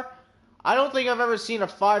 5-star, I don't think I've ever seen a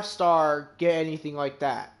 5-star get anything like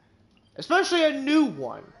that. Especially a new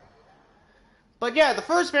one. But yeah, the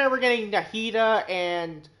first banner we're getting Nahida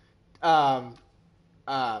and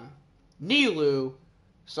Nilou.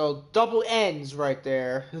 So double N's right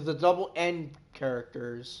there. The double N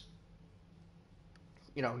characters.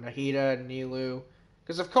 You know, Nahida and Nilou.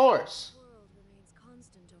 Because of course.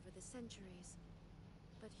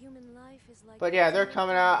 But yeah, they're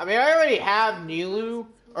coming out. I mean, I already have Nilou,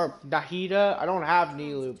 or Nahida. I don't have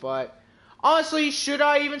Nilou, but honestly, should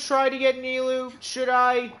I even try to get Nilou? Should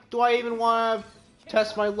I? Do I even want to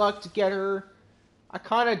test my luck to get her? I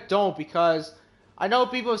kind of don't, because I know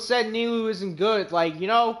people have said Nilou isn't good. Like, you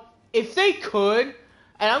know, if they could,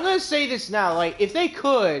 and I'm going to say this now, like, if they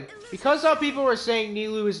could, because some people were saying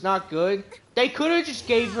Nilou is not good, they could have just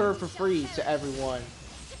gave her for free to everyone.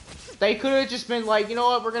 They could have just been like, you know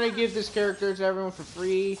what, we're going to give this character to everyone for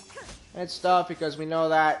free and stuff, because we know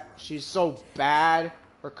that she's so bad,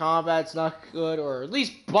 her combat's not good, or at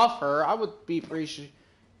least buff her. I would be pretty sure.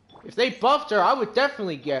 If they buffed her, I would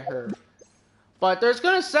definitely get her. But there's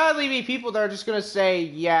going to sadly be people that are just going to say,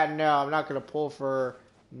 yeah, no, I'm not going to pull for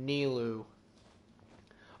Nilou.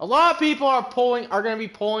 A lot of people are going to be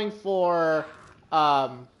pulling for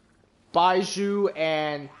Baizhu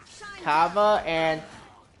and Kava, and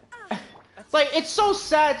like, it's so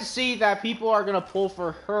sad to see that people are gonna pull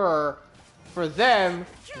for her, for them,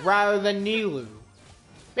 rather than Nilou.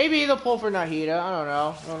 Maybe they'll pull for Nahida. I don't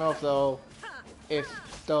know. I don't know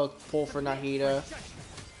if they'll pull for Nahida.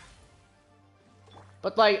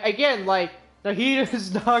 But like, again, like, Nahida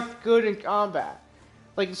is not good in combat.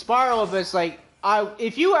 Like, in Spiral Abyss, like, I'm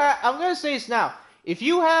gonna say this now. If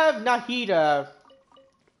you have Nahida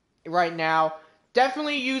right now,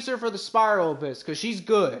 definitely use her for the Spiral Abyss, because she's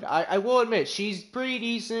good. I will admit, she's pretty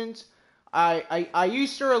decent. I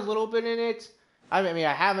used her a little bit in it. I mean,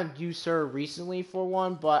 I haven't used her recently for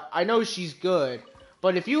one, but I know she's good.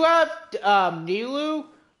 But if you have Nilou,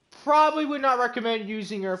 probably would not recommend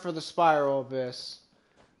using her for the Spiral Abyss.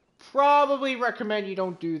 Probably recommend you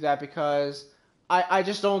don't do that, because I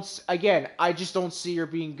just don't, again, I just don't see her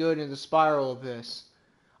being good in the Spiral Abyss.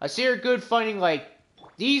 I see her good fighting, like,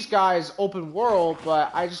 these guys open world,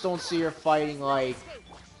 but I just don't see her fighting, like,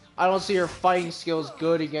 I don't see her fighting skills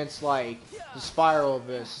good against, like, the Spiral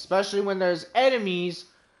Abyss. Especially when there's enemies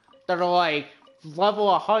that are, like, level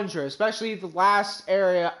 100. Especially the last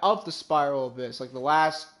area of the Spiral Abyss, like the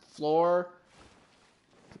last floor.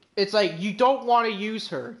 It's like, you don't want to use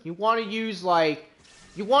her. You want to use, like,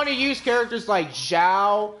 you want to use characters like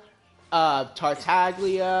Zhao,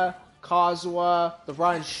 Tartaglia, Kazuha, the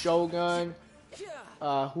Ronin Shogun.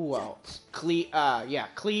 Who else?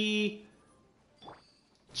 Klee,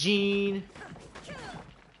 Jean,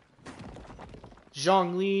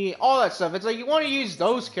 Zhongli, all that stuff. It's like, you want to use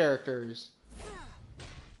those characters.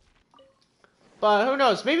 But who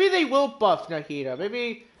knows? Maybe they will buff Nahida.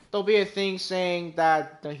 Maybe there'll be a thing saying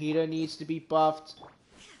that Nahida needs to be buffed.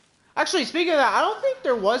 Actually, speaking of that, I don't think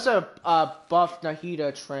there was a buff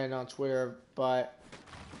Nahida trend on Twitter, but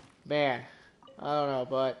man, I don't know.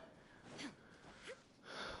 But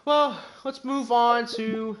well, let's move on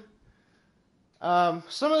to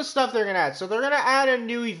some of the stuff they're gonna add. So they're gonna add a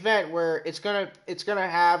new event where it's gonna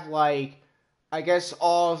have like I guess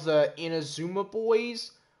all of the Inazuma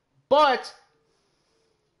boys, but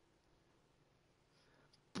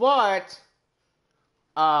but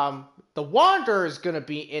the Wanderer is gonna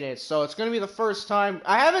be in it, so it's gonna be the first time.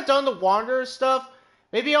 I haven't done the Wanderer stuff.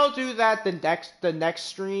 Maybe I'll do that the next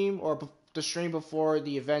stream or the stream before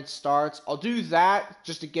the event starts. I'll do that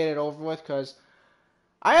just to get it over with, because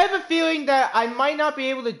I have a feeling that I might not be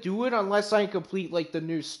able to do it unless I complete like the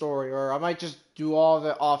new story, or I might just do all of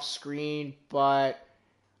it off screen. But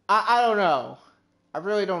I don't know. I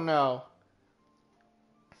really don't know.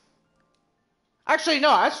 Actually, no,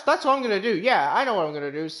 that's what I'm gonna do. Yeah, I know what I'm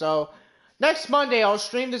gonna do. So next Monday I'll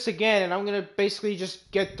stream this again, and I'm gonna basically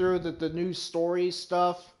just get through the new story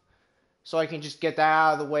stuff, so I can just get that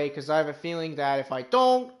out of the way. Because I have a feeling that if I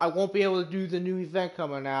don't, I won't be able to do the new event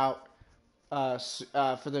coming out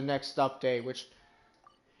for the next update. Which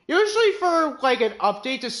usually for like an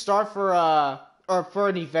update to start or for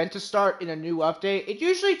an event to start in a new update, it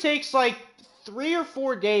usually takes like 3 or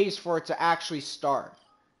 4 days for it to actually start.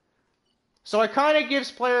 So it kind of gives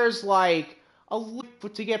players like a little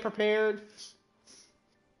to get prepared.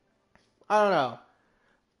 I don't know.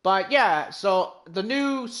 But yeah, so the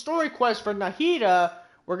new story quest for Nahida,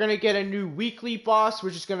 we're going to get a new weekly boss,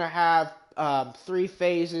 which is going to have 3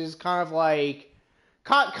 phases, kind of like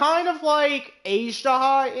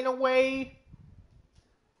Aishtaha in a way.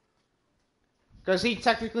 Because he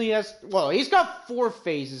technically has, well, he's got 4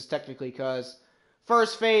 phases technically, because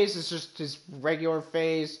first phase is just his regular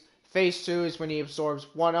phase. Phase 2 is when he absorbs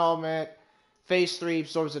one element. Phase 3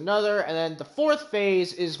 absorbs another. And then the 4th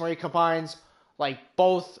phase is where he combines like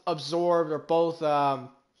both absorbed or both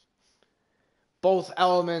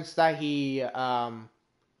elements that he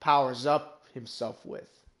powers up himself with.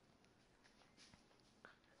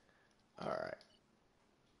 Alright.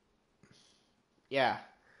 Yeah.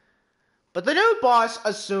 But the new boss,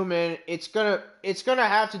 assuming it's gonna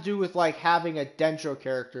have to do with like having a Dendro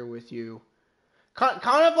character with you. Kind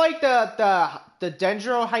of like the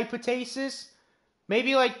Dendro hypothesis.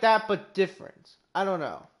 Maybe like that, but different. I don't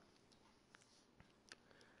know.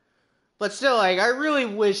 But still, like, I really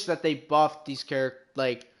wish that they buffed these characters,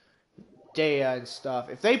 like, Dea and stuff.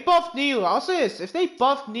 If they buffed Nilu, I'll say this. If they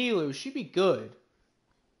buffed Nilu, she'd be good.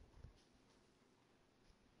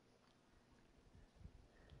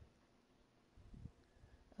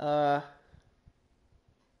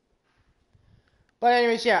 But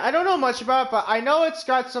anyways, yeah, I don't know much about it, but I know it's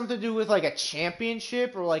got something to do with like a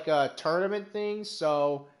championship or like a tournament thing,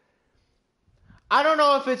 so I don't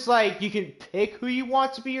know if it's like you can pick who you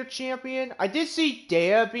want to be your champion. I did see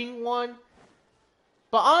Dea being one,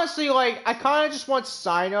 but honestly, like, I kind of just want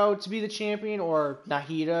Sino to be the champion, or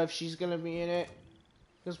Nahida if she's gonna be in it.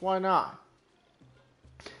 Because why not?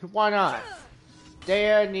 Why not?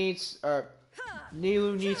 Dea needs,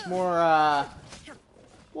 Nilu needs more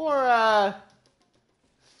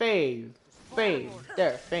fave.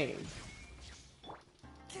 There, fave.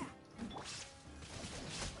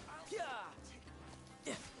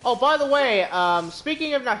 Oh, by the way,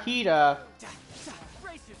 speaking of Nahida,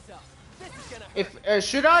 if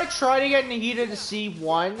should I try to get Nahida to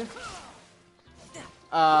C1?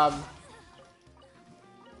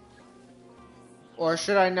 Or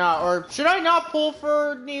should I not? Or should I not pull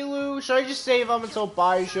for Nilu? Should I just save him until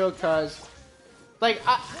Baizhu? Cause, like,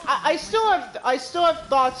 I still have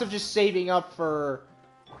thoughts of just saving up for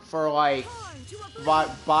like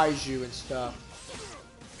Baizhu and stuff.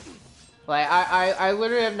 Like, I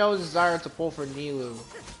literally have no desire to pull for Nilu.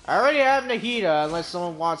 I already have Nahida, unless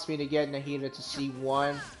someone wants me to get Nahida to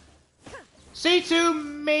C1. C2,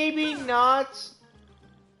 maybe not.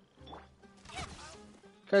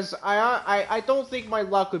 Because I don't think my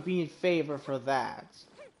luck would be in favor for that.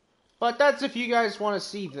 But that's if you guys want to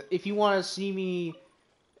see, if you want to see me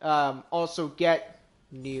also get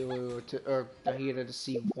Nilu or Nahida to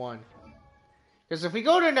C1. Because if we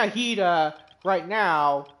go to Nahida right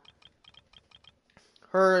now,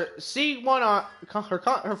 her C1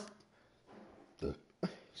 her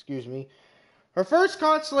excuse me, her first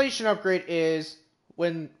constellation upgrade is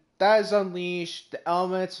when that is unleashed, the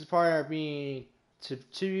elements required being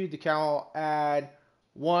to the count add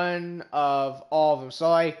one of all of them. So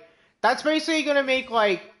like that's basically gonna make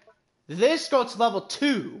like this go to level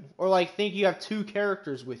 2, or like think you have 2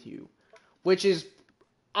 characters with you, which is,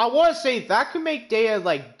 I want to say that could make Dea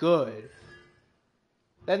like good.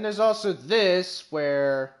 Then there's also this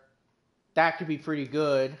where that could be pretty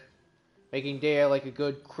good, making Dea like a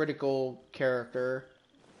good critical character.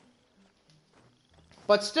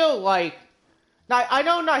 But still, like, I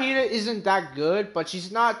know Nahida isn't that good, but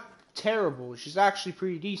she's not terrible. She's actually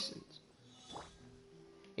pretty decent.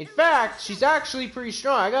 In fact, she's actually pretty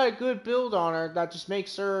strong. I got a good build on her that just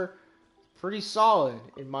makes her pretty solid,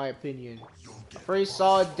 in my opinion. A pretty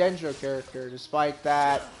solid Dendro character, despite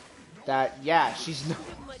that yeah,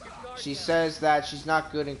 she says that she's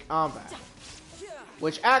not good in combat.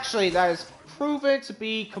 Which actually, that is proven to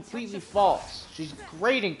be completely false. She's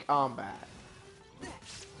great in combat.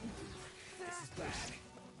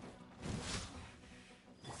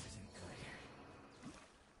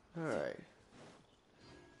 Alright.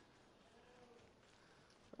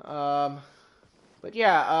 But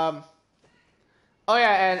yeah, oh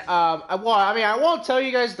yeah, and, I won't tell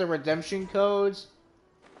you guys the redemption codes,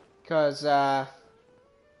 because, oh,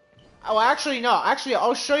 actually, no, actually,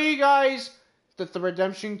 I'll show you guys the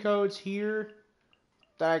redemption codes here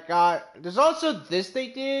that I got. There's also this they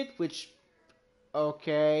did, which,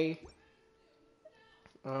 okay,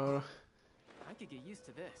 I could get used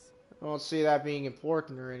to this. I don't see that being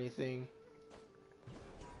important or anything.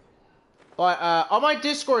 But, on my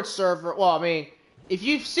Discord server, well, I mean, if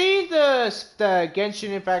you've seen the Genshin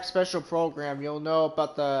Impact special program, you'll know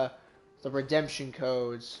about the redemption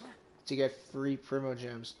codes to get free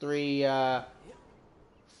Primogems.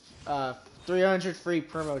 300 free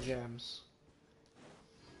Primogems.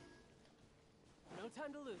 No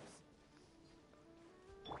time to lose.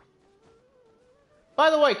 By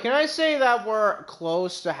the way, can I say that we're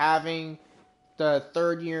close to having the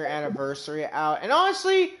 3rd year anniversary out? And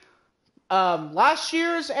honestly, last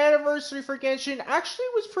year's anniversary for Genshin actually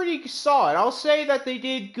was pretty solid. I'll say that they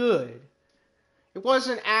did good. It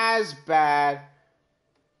wasn't as bad,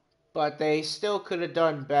 but they still could have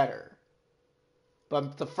done better.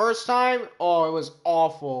 But the first time, oh, it was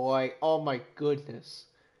awful. Like, oh my goodness.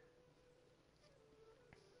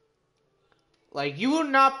 Like, you would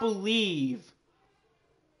not believe.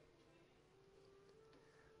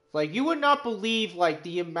 Like, you would not believe, like,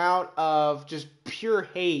 the amount of just pure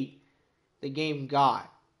hate the game got.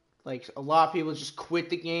 Like, a lot of people just quit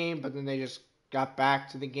the game, but then they just got back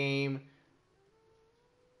to the game.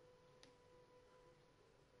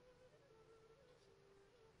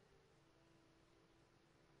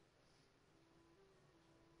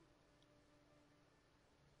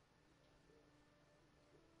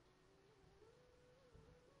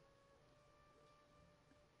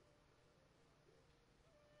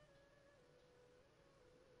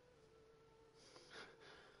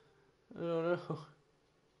 I don't know.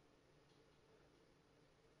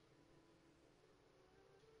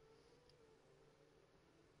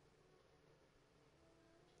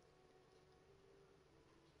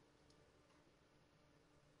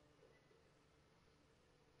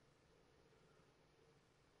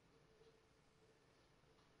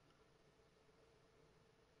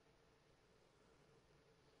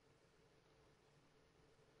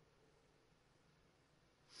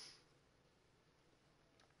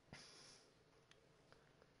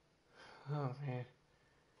 Oh man.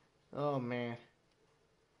 Oh man.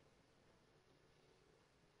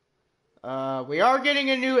 We are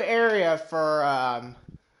getting a new area for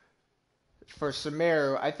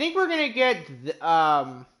Sumeru. I think we're gonna get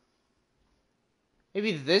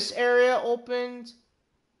maybe this area opened,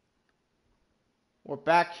 or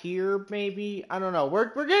back here maybe. I don't know.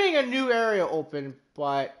 We're getting a new area open,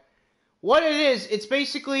 but what it is, it's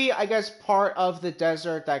basically, I guess, part of the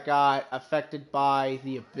desert that got affected by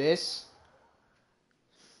the abyss.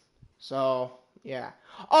 So yeah.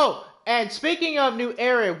 Oh, and speaking of new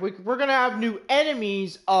area, we're gonna have new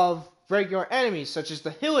enemies of regular enemies, such as the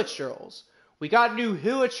Hilichurls. We got new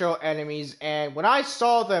Hilichurl enemies, and when I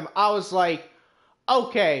saw them, I was like,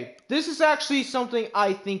 okay, this is actually something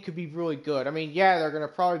I think could be really good. I mean, yeah, they're gonna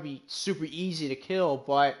probably be super easy to kill,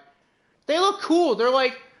 but they look cool. They're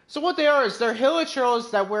like, so what they are is they're Hilichurls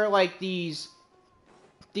that wear like these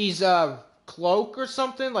cloak or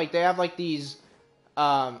something. Like they have like these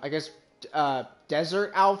I guess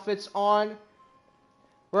desert outfits on.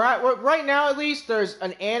 Right now, at least, there's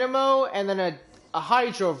an Animo and then a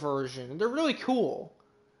Hydro version. They're really cool.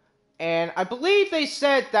 And I believe they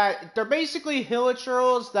said that they're basically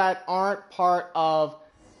Hilichurls that aren't part of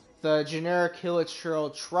the generic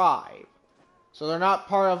Hilichurl tribe. So they're not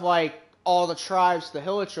part of, like, all the tribes the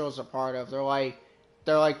Hilichurls are part of. They're like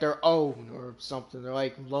their own or something. They're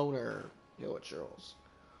like loner Hilichurls.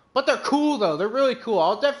 But they're cool, though. They're really cool.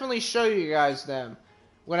 I'll definitely show you guys them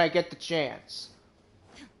when I get the chance.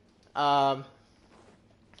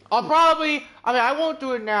 I'll probably, I mean, I won't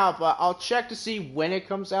do it now, but I'll check to see when it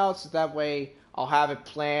comes out, so that way I'll have it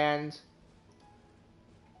planned.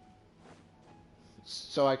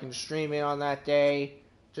 So I can stream it on that day,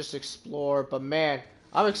 just explore. But man,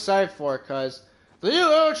 I'm excited for it, because the new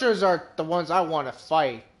archers are the ones I want to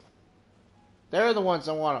fight. They're the ones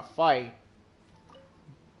I want to fight.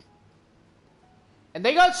 And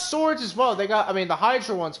they got swords as well. They got, I mean, the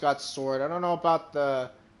Hydra one's got sword. I don't know about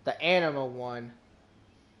the Anima one.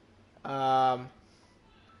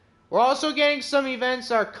 We're also getting some events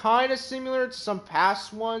that are kind of similar to some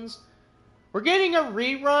past ones. We're getting a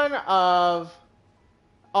rerun of,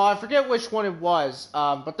 oh, I forget which one it was.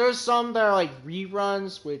 But there's some that are like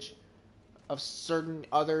reruns, which of certain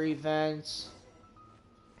other events.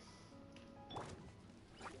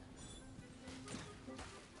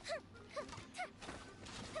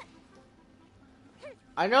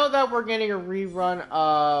 I know that we're getting a rerun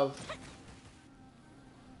of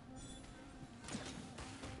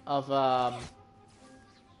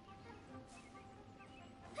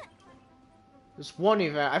this one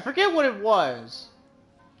event. I forget what it was.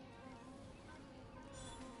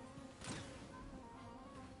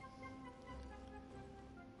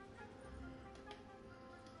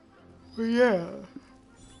 But yeah.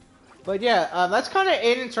 But yeah, that's kind of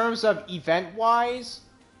it in terms of event-wise.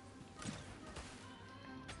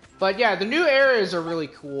 But yeah, the new areas are really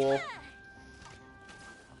cool.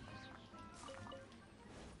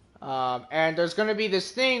 And there's gonna be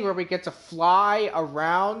this thing where we get to fly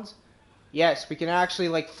around. Yes, we can actually,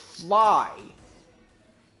 like, fly.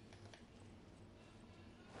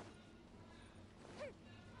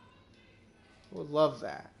 Would love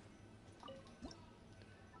that.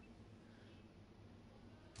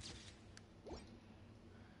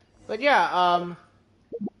 But yeah,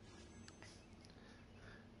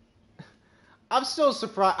 I'm still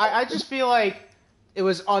surprised. I just feel like it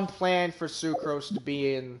was unplanned for Sucrose to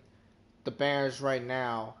be in the banners right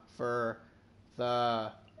now for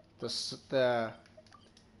the the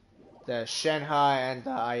Shenhai and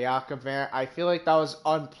the Ayaka banner. I feel like that was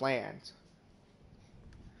unplanned.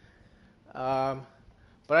 But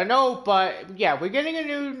I know, but yeah, we're getting a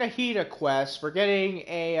new Nahida quest. We're getting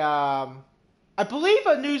a, I believe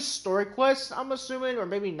a new story quest, I'm assuming, or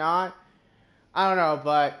maybe not. I don't know,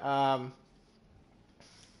 but,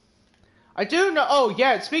 I do know, oh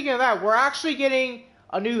yeah, speaking of that, we're actually getting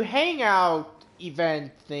a new hangout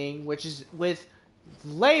event thing, which is with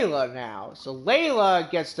Layla now. So Layla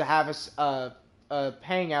gets to have a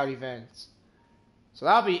hangout event. So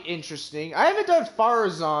that'll be interesting. I haven't done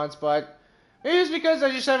Farazan's, but maybe it's because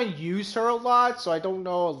I just haven't used her a lot, so I don't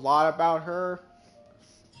know a lot about her.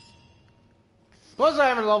 Plus, I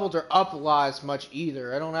haven't leveled her up a lot as much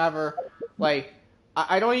either. I don't have her, like,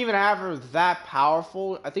 I don't even have her that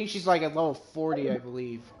powerful. I think she's like at level 40, I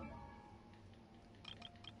believe.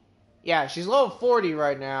 Yeah, she's level 40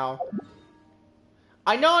 right now.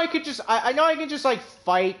 I know I could just, I know I can just, like,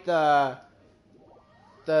 fight the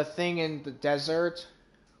thing in the desert.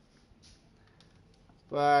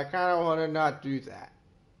 But I kind of want to not do that.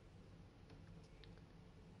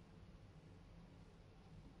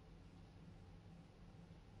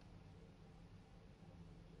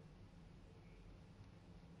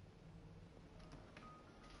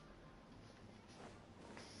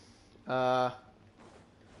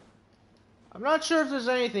 I'm not sure if there's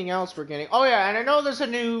anything else we're getting. Oh yeah, and I know there's a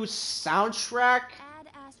new soundtrack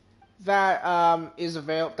that is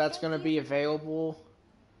available. That's gonna be available.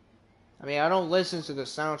 I mean, I don't listen to the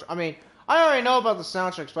soundtrack. I mean, I already know about the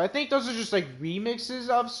soundtracks, but I think those are just like remixes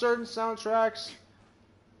of certain soundtracks.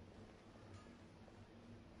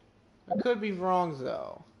 I could be wrong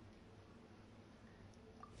though.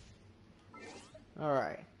 All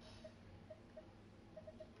right.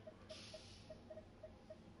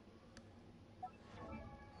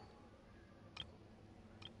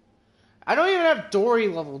 I don't even have Dory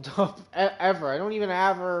leveled up ever. I don't even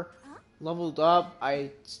have her leveled up.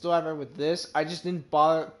 I still have her with this. I just didn't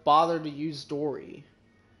bother to use Dory.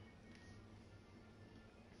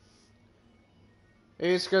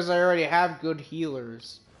 Maybe it's because I already have good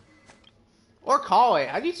healers. Or Kale.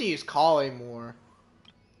 I need to use Kale more.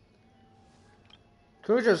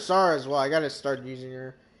 Kujo Sara as well. I gotta start using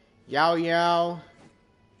her. Yao Yao.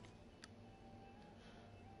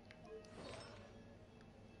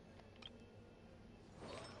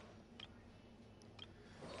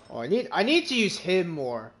 Oh, I need to use him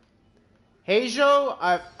more. Heijo,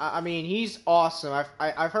 I mean, he's awesome.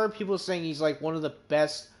 I've heard people saying he's like one of the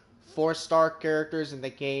best 4-star characters in the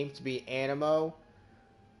game to be Animo.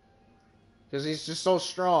 Because he's just so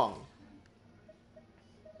strong.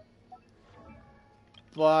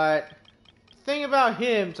 But thing about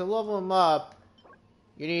him, to level him up,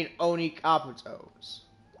 you need Oni Kabutos.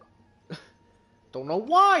 Don't know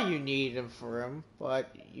why you need him for him,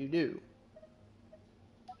 but you do.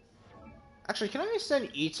 Actually, can I send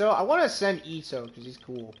Ito? I want to send Ito because he's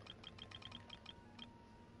cool.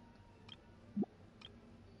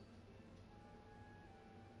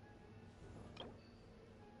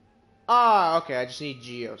 Ah, okay. I just need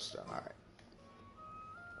Geostone. All right.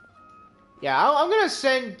 Yeah, I'm gonna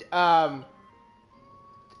send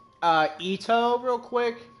Ito real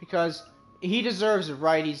quick because he deserves it,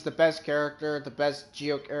 right? He's the best character, the best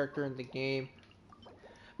Geo character in the game.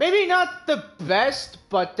 Maybe not the best,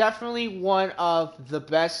 but definitely one of the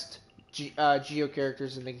best Geo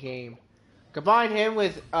characters in the game. Combine him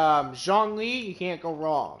with Zhongli, you can't go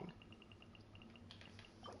wrong.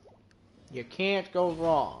 You can't go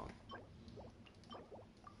wrong.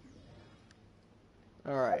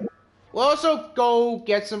 Alright. We'll also go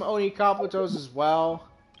get some Oni Kabutos as well.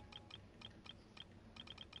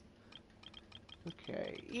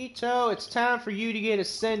 Okay, Ito, it's time for you to get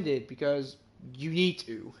ascended because you need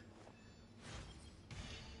to.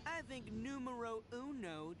 I think numero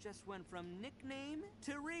uno just went from nickname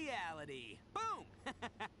to reality. Boom!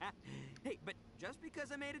 Hey, but just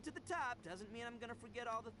because I made it to the top doesn't mean I'm gonna forget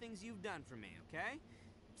all the things you've done for me, okay?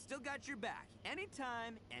 Still got your back,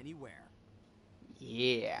 anytime, anywhere.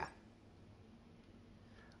 Yeah.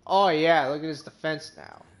 Oh yeah, look at his defense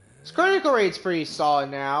now. His critical rate's pretty solid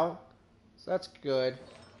now, so that's good.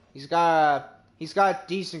 He's got a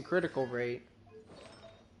decent critical rate.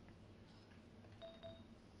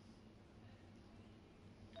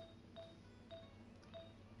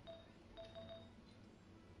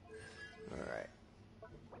 All right.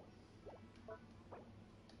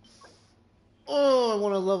 Oh, I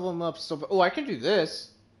want to level him up so. Oh, I can do this.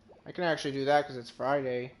 I can actually do that because it's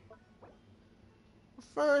Friday.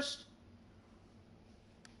 First,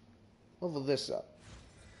 level this up.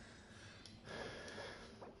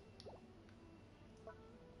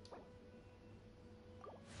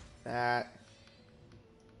 That.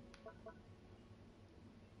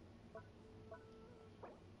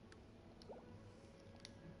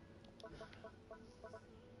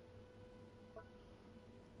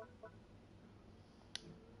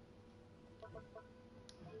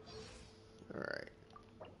 All right.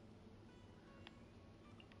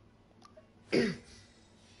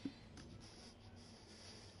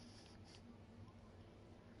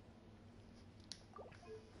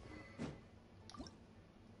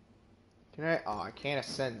 Can I? Oh, I can't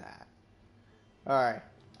ascend that. All right.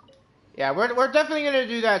 Yeah, we're definitely gonna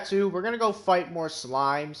do that too. We're gonna go fight more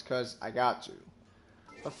slimes because I got to.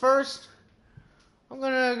 But first, I'm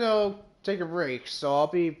gonna go take a break. So I'll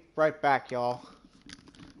be right back, y'all.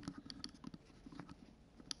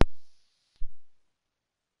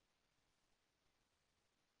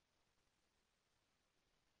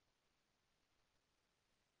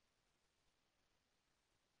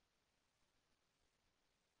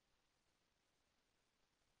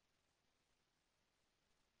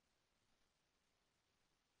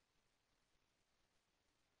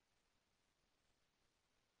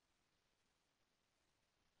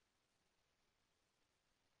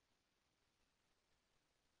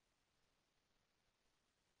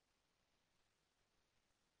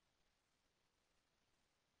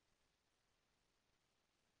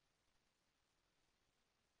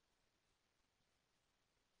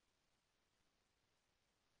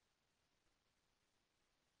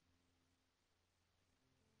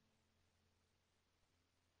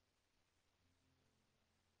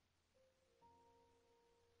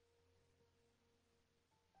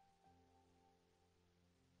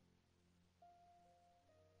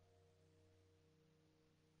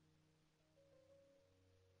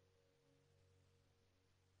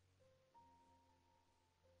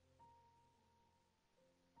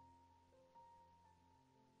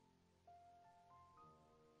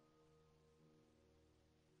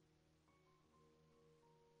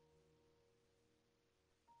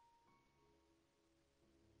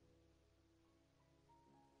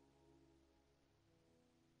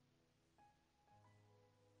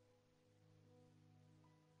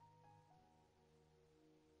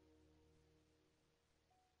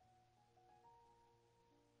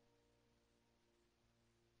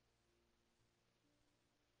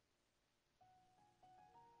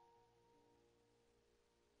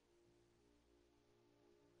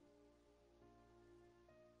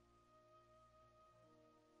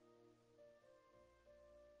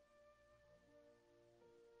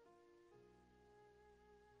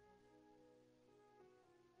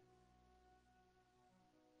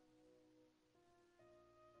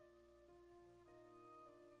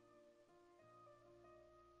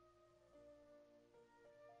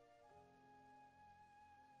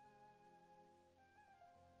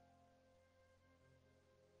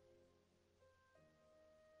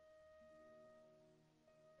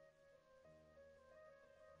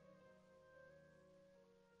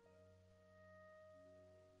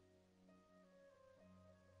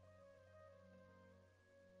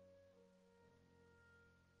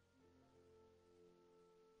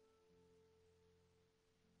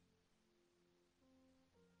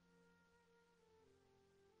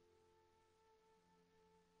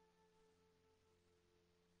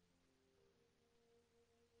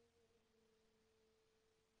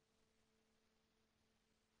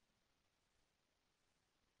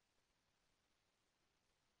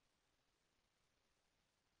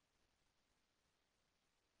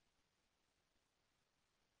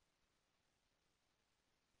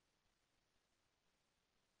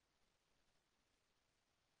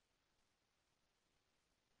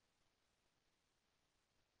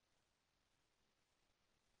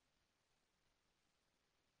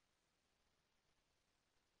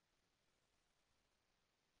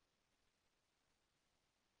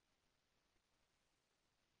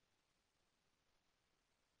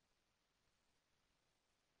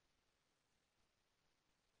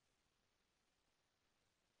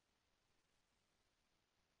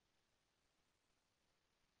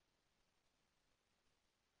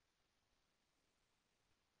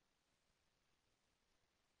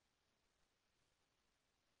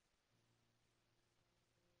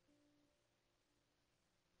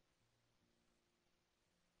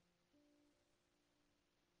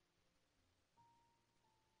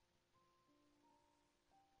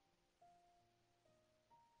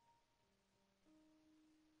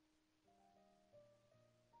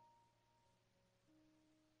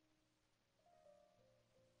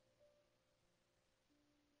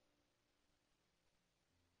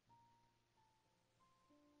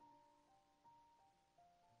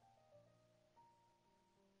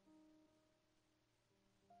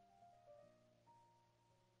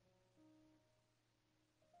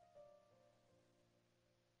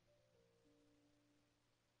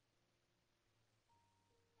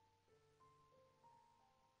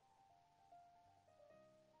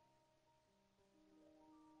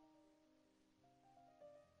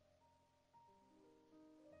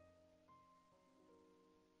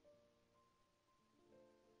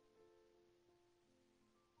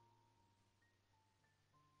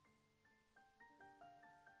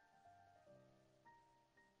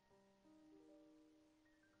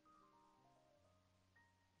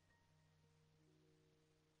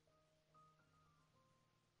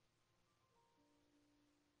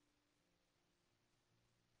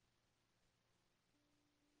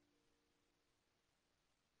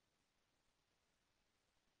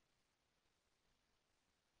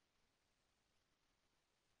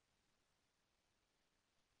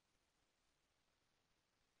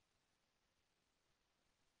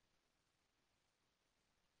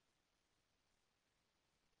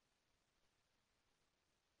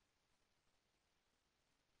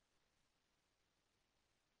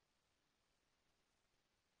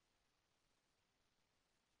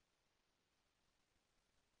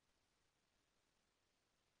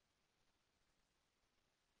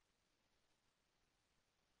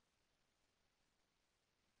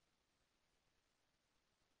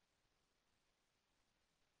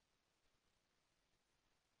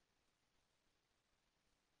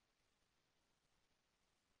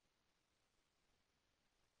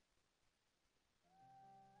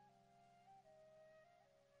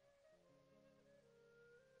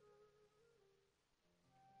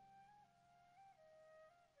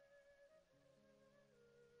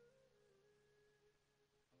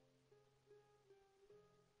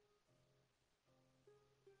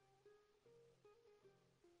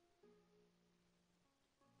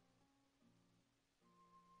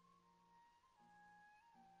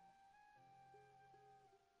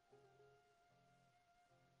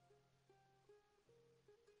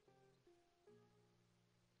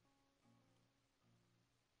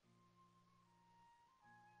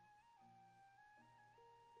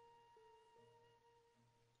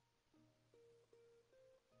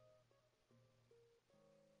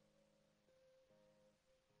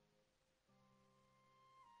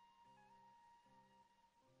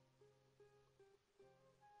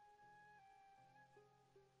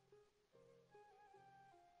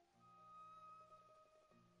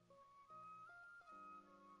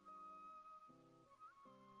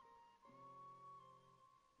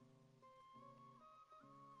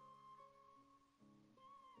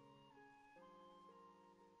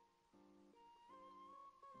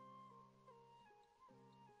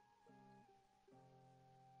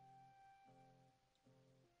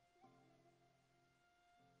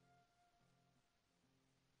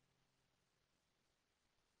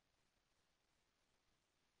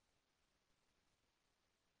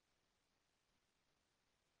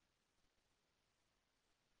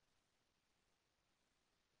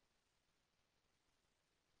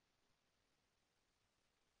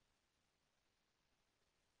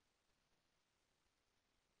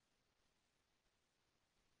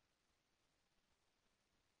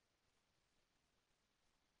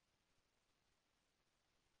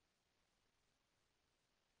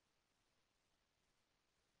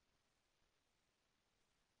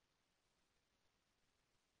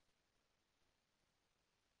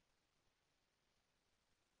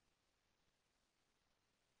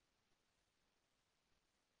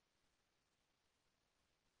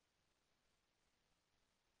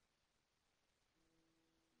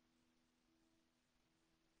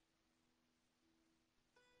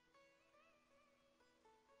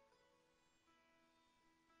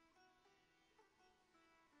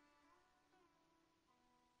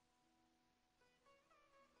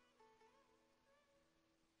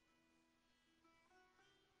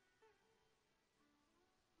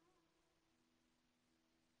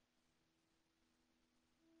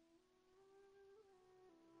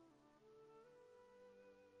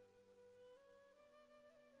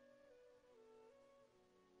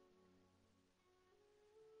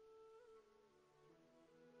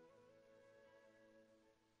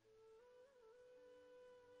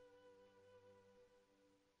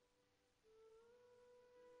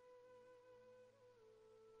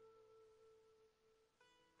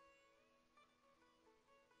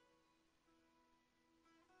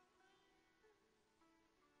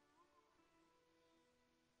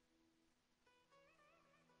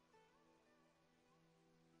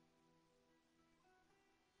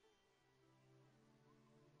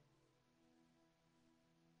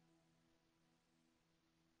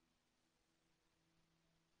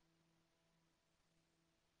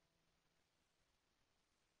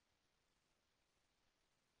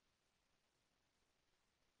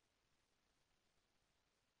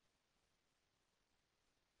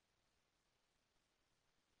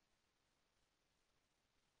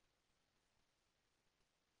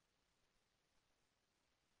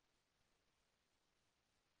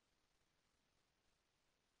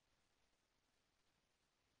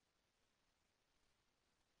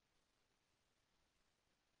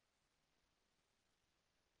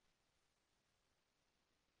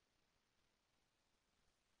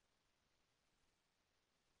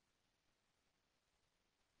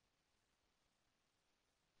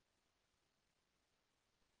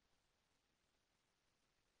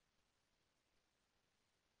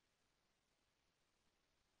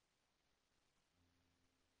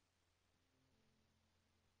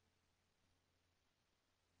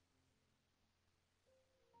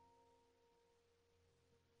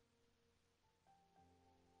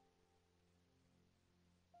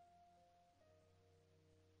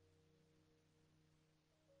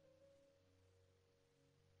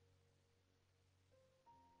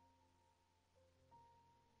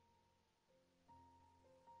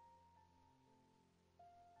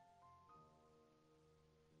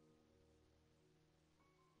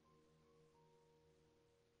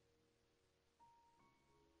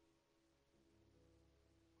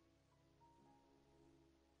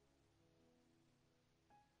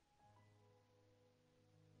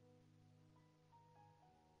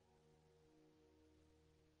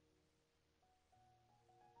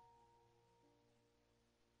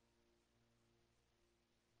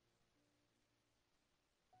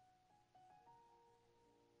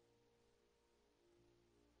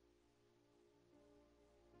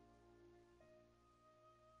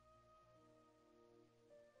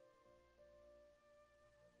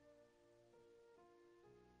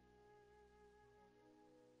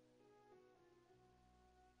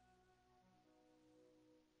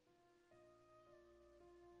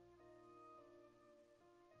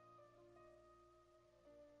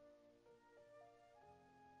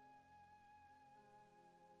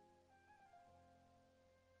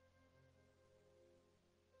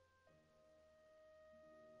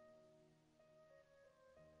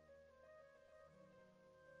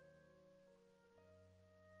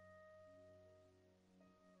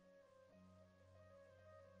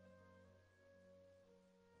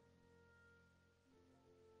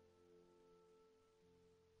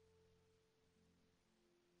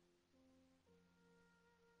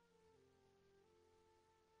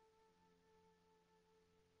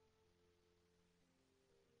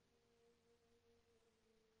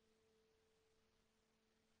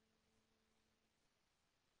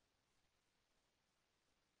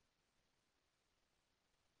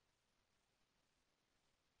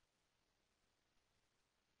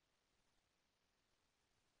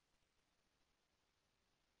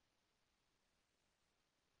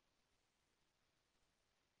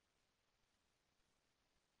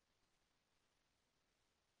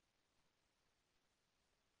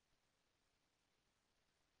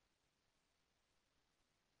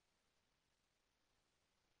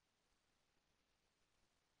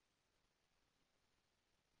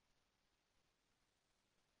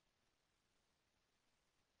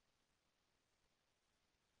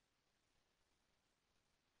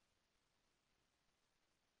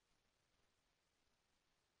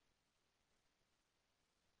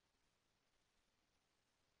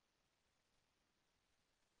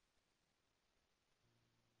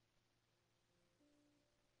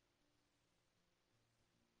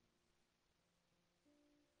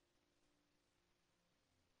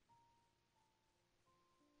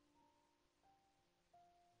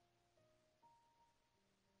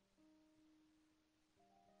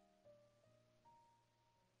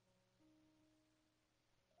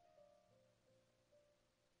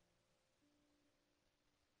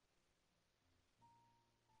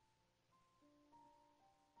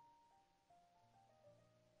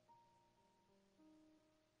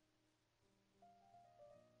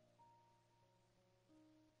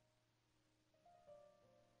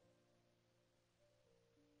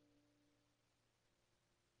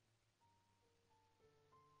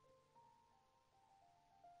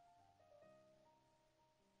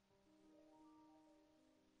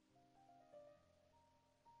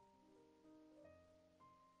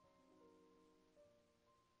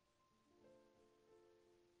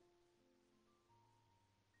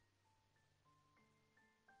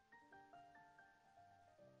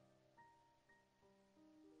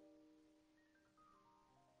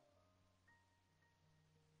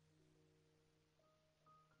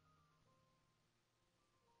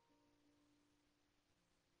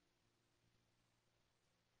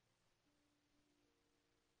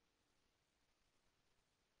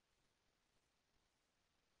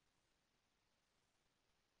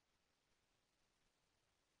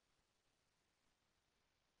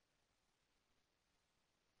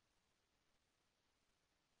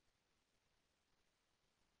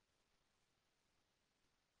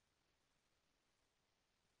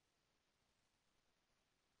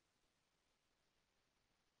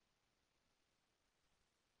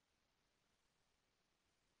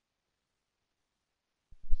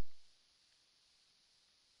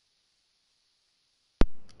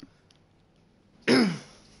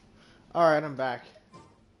 Alright, I'm back.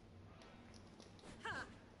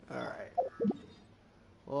 Alright.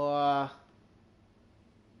 Well,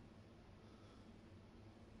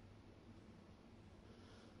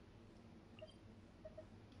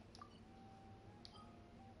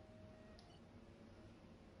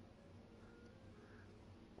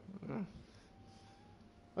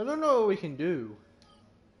 I don't know what we can do.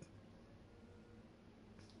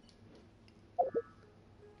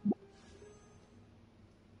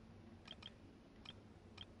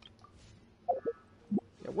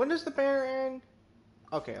 Yeah, when does the banner end?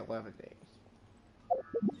 Okay, 11 days.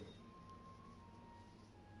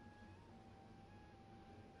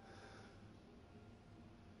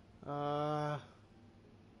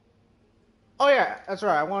 Oh yeah, that's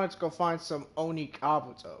right. I wanted to go find some Oni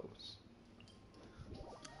Kabutos.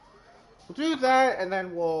 We'll do that, and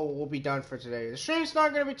then we'll be done for today. The stream's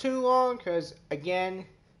not gonna be too long, cause again,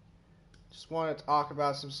 just want to talk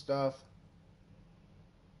about some stuff.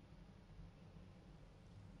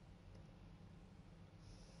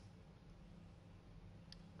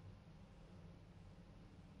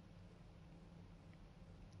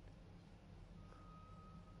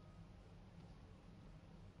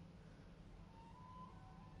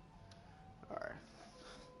 All right,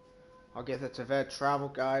 I'll get the Tibet travel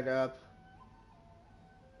guide up.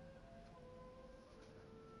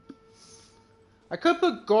 I could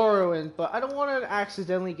put Goro in, but I don't want to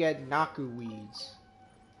accidentally get Naku weeds.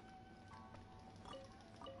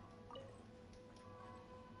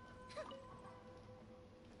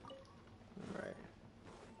 Alright.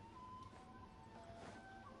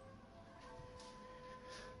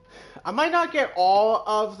 I might not get all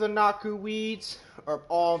of the Naku weeds, or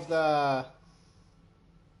all of the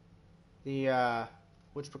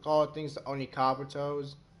which we call it things, the Oni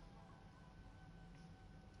Kabutos.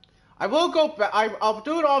 I will go back. I'll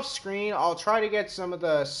do it off screen. I'll try to get some of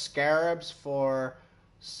the scarabs for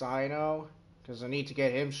Sino, because I need to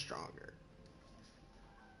get him stronger.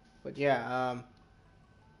 But yeah,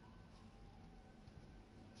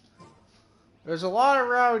 there's a lot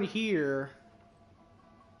around here.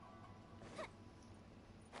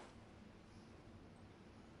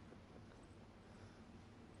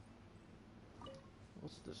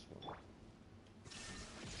 What's this one?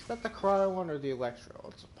 Is that the cryo one or the electro?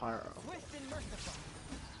 It's a pyro. Twist and merciful.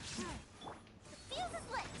 The fuse is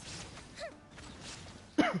lit.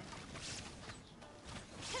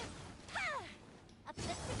 Up to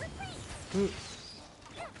the super freeze.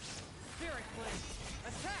 Spirit flame.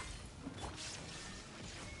 Attack.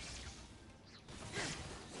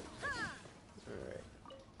 Alright.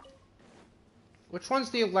 Which one's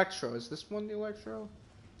the electro? Is this one the electro?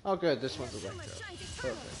 Oh good, this one's electro.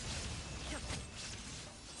 Perfect.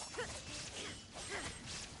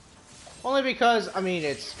 Only because, I mean,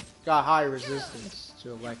 it's got high resistance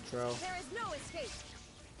to electro. There is no escape.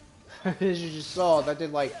 As you just saw, that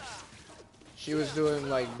did like, she was doing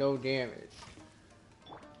like no damage.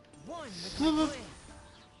 One with the flame.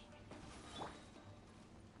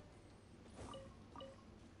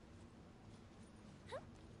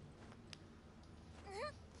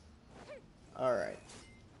 Alright.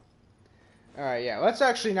 Alright, yeah, let's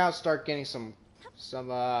actually now start getting some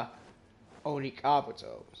Oni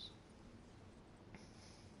Kabutos.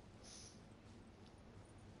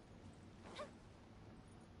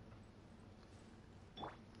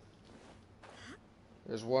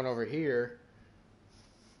 There's one over here.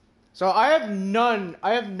 So I have none.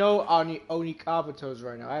 I have no Oni Kabutos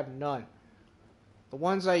right now. I have none. The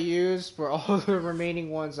ones I used were all the remaining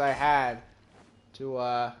ones I had to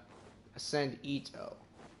ascend Ito.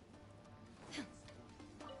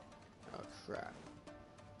 Oh crap.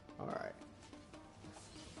 Alright.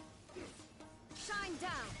 Shine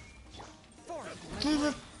down. Forward.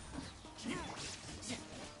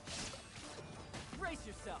 Brace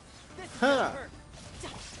yourself. This is Huh. gonna hurt.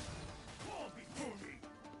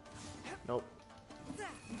 Nope.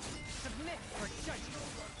 Submit for judgment.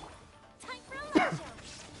 Time for a light show.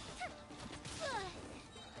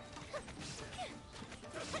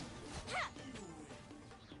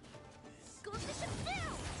 School bishop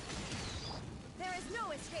down. There is no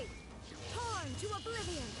escape. Torn to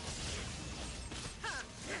oblivion.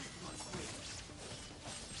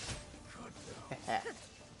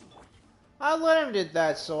 I let him did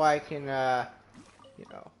that so I can, you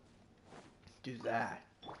know, do that.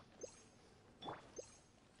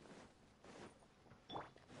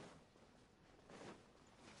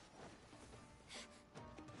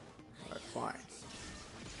 Alright, fine.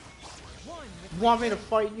 One with You want me to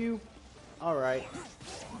fight you? Alright.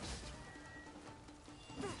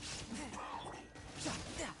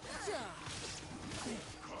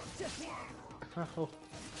 Oh.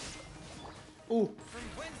 Ooh, From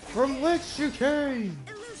whence you from came. which you came.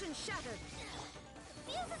 Illusion shattered.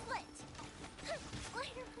 Fuse is lit.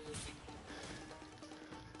 Lighter, please.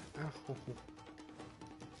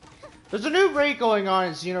 There's a new raid going on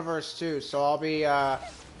in Xenoverse too, so I'll be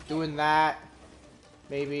doing that.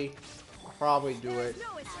 Maybe. I'll probably do There it. is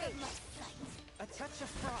no escape. A touch of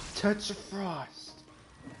frost. Touch of Frost.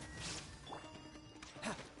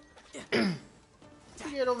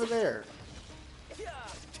 Get over there.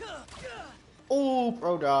 Oh,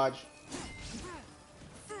 pro dodge.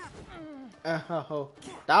 Oh,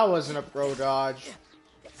 that wasn't a pro dodge.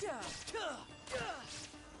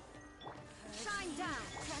 Shine down.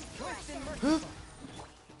 Swift and merciful.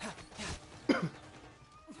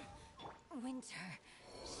 Winter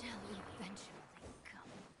shall eventually come.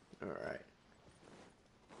 All right.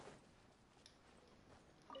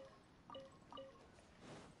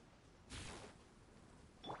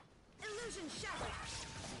 Illusion shattered.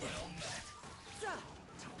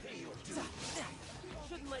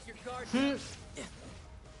 Shouldn't let your guard Hmm.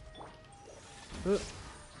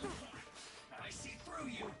 I see through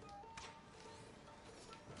you.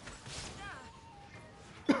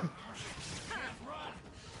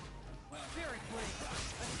 Spirit blade.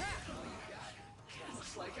 Attack.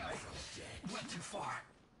 Looks like I went too far.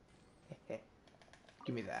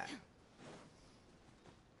 Give me that.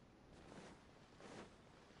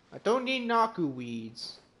 I don't need Naku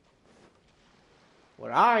weeds.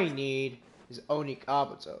 What I need is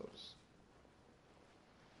Onikabutos.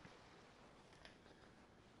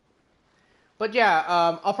 But yeah,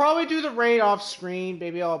 I'll probably do the raid off screen.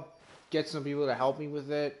 Maybe I'll get some people to help me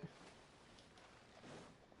with it.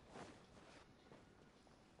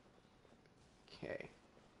 Okay.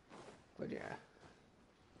 But yeah.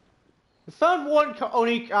 I found one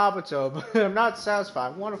Onikabuto, but I'm not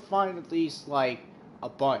satisfied. I want to find at least, like, a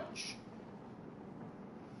bunch.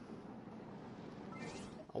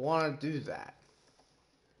 I want to do that.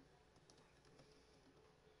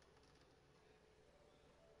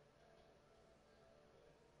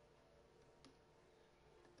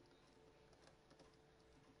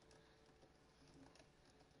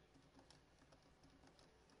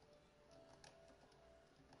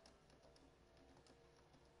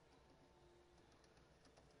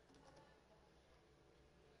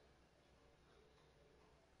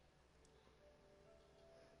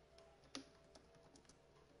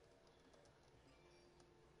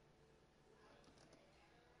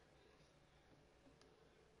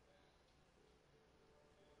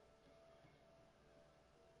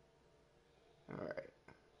 Alright.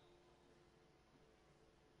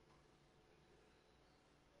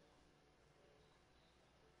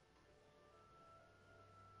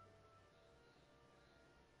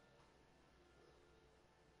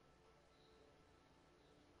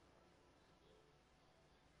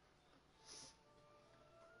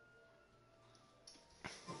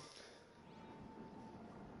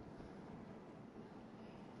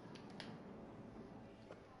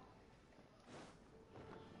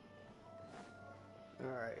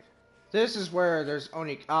 Alright. This is where there's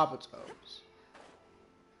Onikabutos.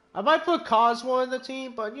 I might put Cosmo in the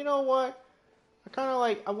team, but you know what? I kind of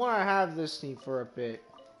like, I want to have this team for a bit.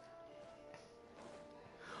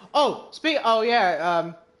 Oh, oh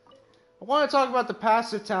yeah, I want to talk about the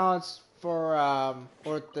passive talents for,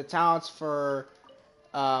 or the talents for,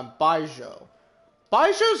 Baijo.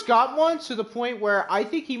 Baijo's got one to the point where I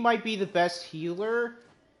think he might be the best healer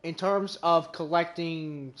in terms of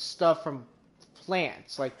collecting stuff from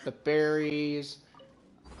plants, like the berries.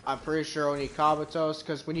 I'm pretty sure only Kabutos,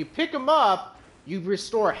 because when you pick them up, you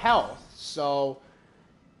restore health. So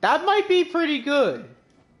that might be pretty good.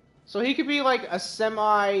 So he could be like a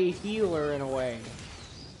semi-healer in a way.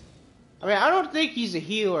 I mean, I don't think he's a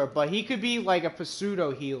healer, but he could be like a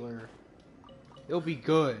pseudo-healer. It'll be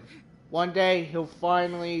good. One day, he'll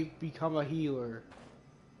finally become a healer.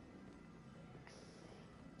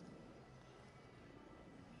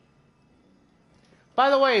 By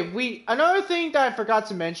the way, another thing that I forgot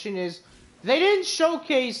to mention is they didn't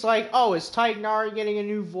showcase like, oh, is Titanari getting a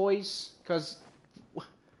new voice? Because,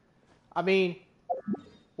 I mean,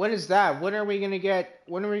 when is that? When are we gonna hear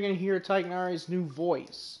Titanari's new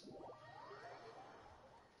voice?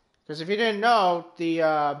 Because if you didn't know,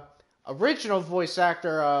 the original voice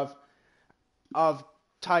actor of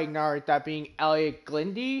Titanari, that being Elliot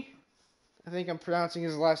Glindy, I think I'm pronouncing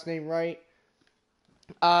his last name right.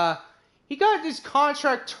 He got his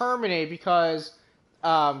contract terminated because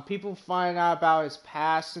people find out about his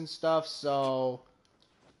past and stuff, so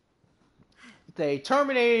they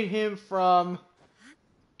terminated him from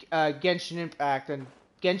Genshin Impact, and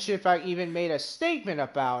Genshin Impact even made a statement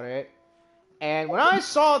about it, And when I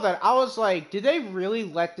saw that, I was like, did they really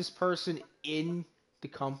let this person in the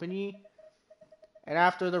company? And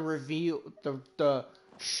after the reveal, the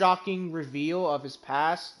shocking reveal of his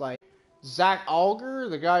past, like Zach Alger,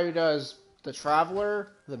 the guy who does the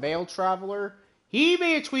Traveler, the male Traveler, he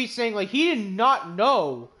made a tweet saying like he did not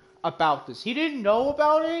know about this. He didn't know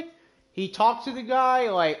about it. He talked to the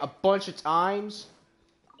guy like a bunch of times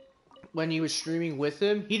when he was streaming with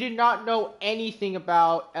him. He did not know anything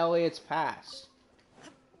about Elliot's past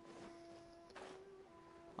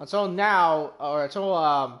until now, or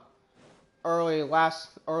until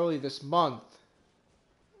early this month.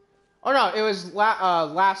 Oh no, it was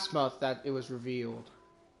last month that it was revealed.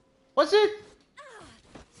 Was it?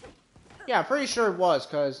 Yeah, I'm pretty sure it was,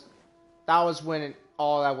 because that was when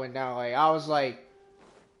all that went down. Like, I was like,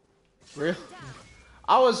 really?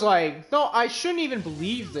 I was like, no, I shouldn't even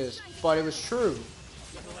believe this, but it was true.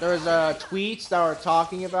 There was tweets that were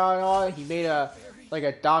talking about it all. He made a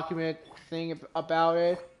document thing about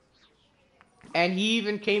it, and he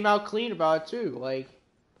even came out clean about it too. Like,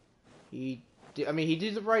 he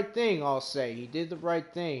did the right thing. I'll say he did the right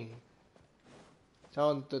thing,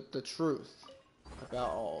 telling the truth about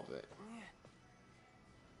all of it.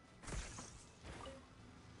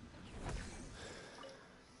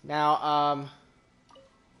 Now,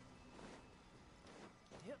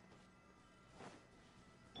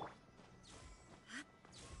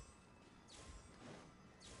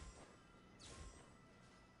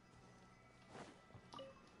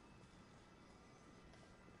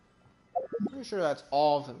 pretty sure that's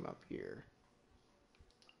all of them up here.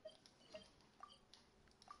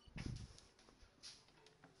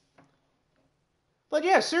 But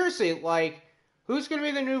yeah, seriously, like, who's gonna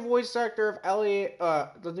be the new voice actor of Elliot?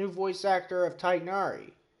 The new voice actor of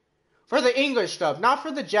Tignari for the English dub, not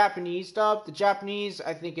for the Japanese dub. The Japanese,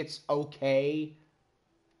 I think it's okay.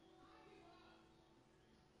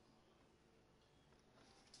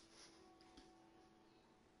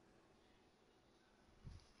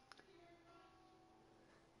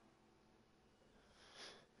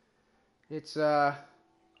 It's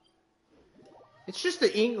it's just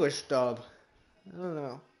the English dub. I don't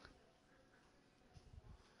know.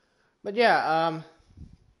 But yeah,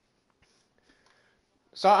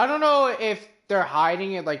 so I don't know if they're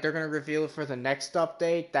hiding it, like they're gonna reveal it for the next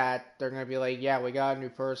update, that they're gonna be like, yeah, we got a new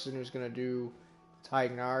person who's gonna do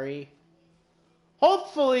Tignari.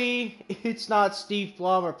 Hopefully, it's not Steve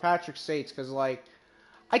Blum or Patrick Sates, because like,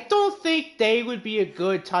 I don't think they would be a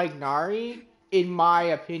good Tignari, in my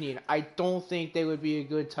opinion. I don't think they would be a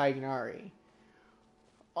good Tignari.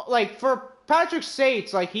 Like, for Patrick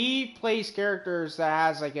Sates, like, he plays characters that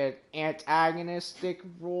has, like, an antagonistic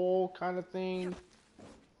role kind of thing.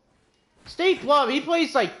 Steve Blum, he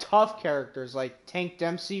plays, like, tough characters, like Tank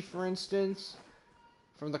Dempsey, for instance,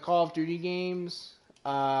 from the Call of Duty games.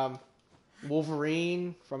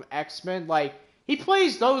 Wolverine from X-Men. Like, he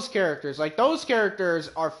plays those characters. Like, those characters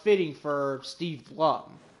are fitting for Steve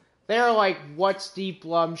Blum. They're, like, what Steve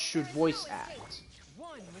Blum should voice act.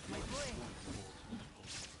 One with my brain.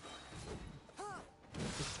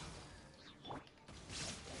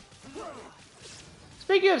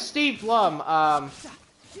 Speaking of Steve Blum,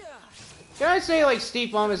 can I say, like,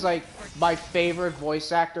 Steve Blum is, like, my favorite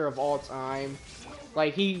voice actor of all time?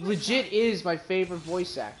 Like, he legit is my favorite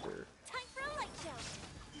voice actor. Time for a light show.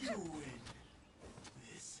 You win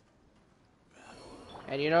this.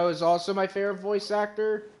 And you know who's also my favorite voice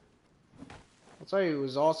actor? I'll tell you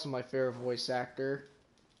who's also my favorite voice actor.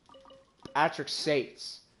 Patrick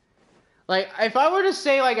Sates. Like, if I were to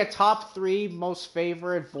say, like, a top 3 most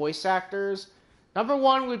favorite voice actors, number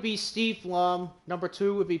 1 would be Steve Blum, number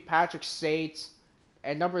 2 would be Patrick Sates,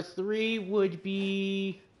 and number 3 would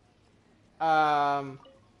be Adam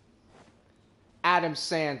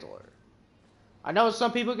Sandler. I know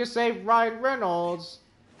some people could say Ryan Reynolds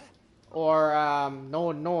or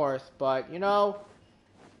Nolan North, but you know,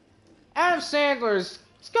 Adam Sandler's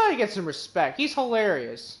he's gotta get some respect. He's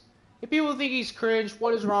hilarious. If people think he's cringe,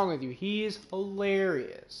 what is wrong with you? He is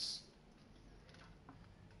hilarious.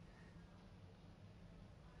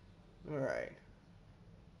 Alright.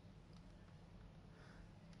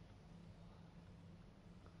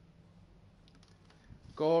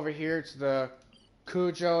 Go over here to the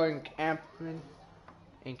Cujo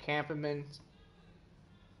encampment.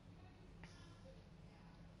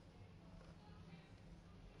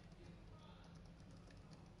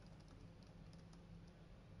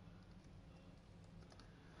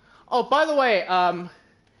 Oh, by the way,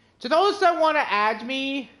 to those that want to add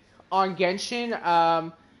me on Genshin,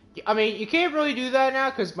 I mean, you can't really do that now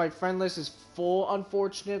because my friend list is full,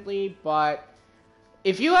 unfortunately, but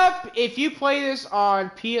if you play this on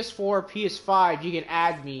PS4, PS5, you can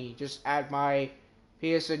add me. Just add my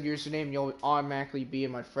PSN username, and you'll automatically be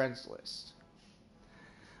in my friends list.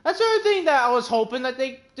 That's the other thing that I was hoping that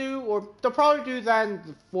they do, or they'll probably do that in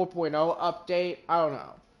the 4.0 update. I don't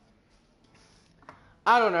know.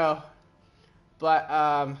 I don't know. But,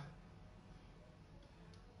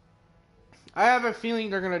 I have a feeling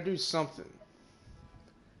they're gonna do something.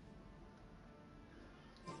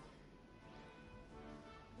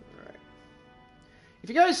 Alright. If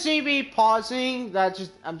you guys see me pausing,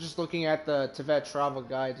 I'm just looking at the Tibet travel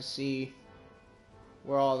guide to see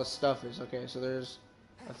where all the stuff is. Okay, so there's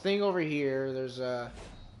a thing over here. There's a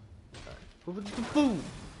boom.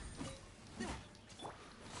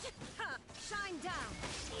 Shine down.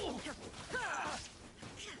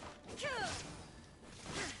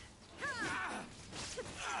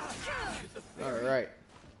 All right,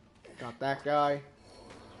 got that guy.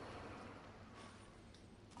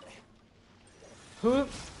 Huh.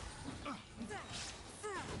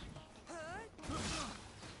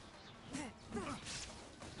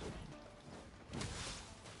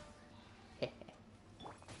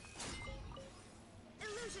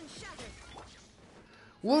 Illusion shattered.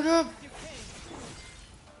 What up?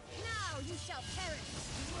 Now you shall perish.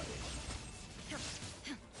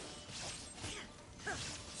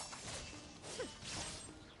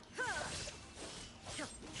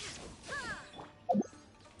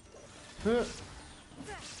 Huh.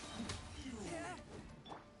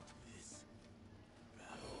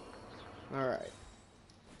 All right.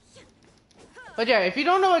 But yeah, if you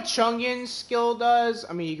don't know what Chungyin's skill does,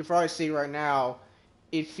 I mean, you can probably see right now,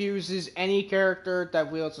 it fuses any character that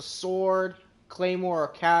wields a sword,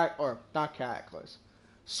 claymore, or not cataclysm.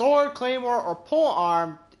 Sword, claymore, or pole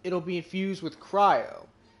arm, it'll be infused with cryo.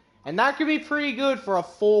 And that could be pretty good for a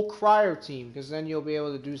full cryo team, because then you'll be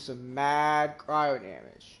able to do some mad cryo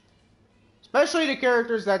damage. Especially the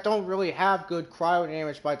characters that don't really have good cryo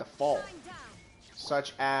damage by default. Shine down.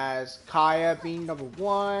 Such as Kaya being number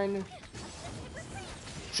 1,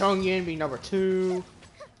 Chungyin being number 2,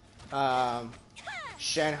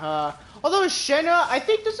 Shenhe. Although Shenhe, I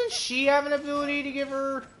think doesn't she have an ability to give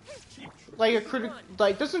her like a critical,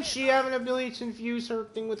 like doesn't she have an ability to infuse her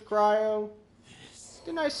thing with cryo?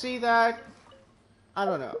 Didn't I see that? I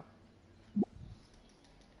don't know.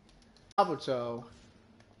 Kabuto.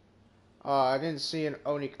 I didn't see an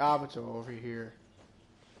Oni Kabuto over here.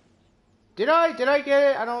 Did I get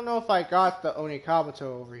it? I don't know if I got the Oni Kabuto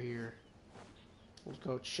over here. We'll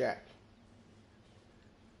go check.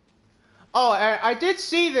 Oh, and I did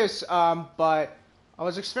see this, but I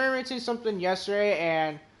was experimenting something yesterday,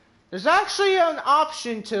 and there's actually an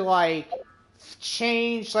option to, like,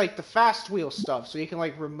 change, like, the fast wheel stuff, so you can,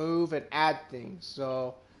 like, remove and add things,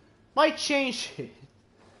 so, might change it.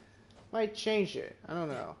 Might change it. I don't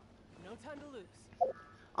know. No time to lose.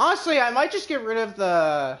 Honestly, I might just get rid of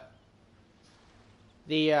the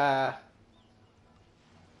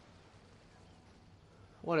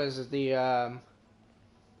what is it, the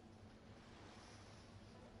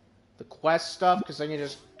quest stuff, because I can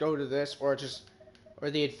just go to this, or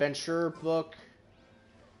the adventure book,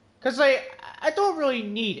 because I don't really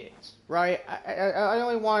need it, right? I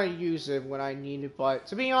only want to use it when I need it, but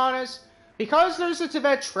to be honest, because there's a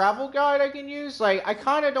Tibet travel guide I can use, like, I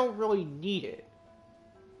kind of don't really need it.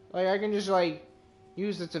 Like, I can just, like,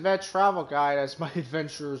 use the Tibet travel guide as my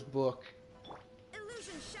adventurer's book.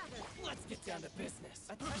 Illusion shattered. Let's get down to business.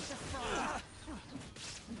 A touch of frost.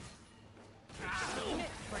 Commit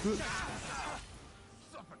for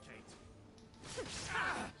Suffocate.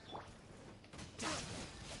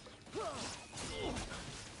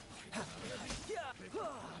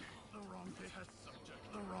 The wrong test subject.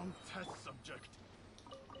 The wrong test subject.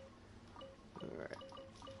 Alright.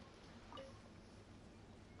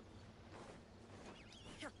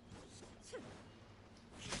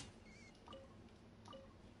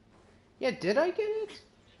 Yeah, did I get it?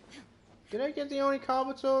 Did I get the Oni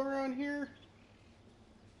Kabuto around here?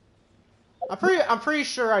 I'm pretty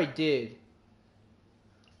sure I did.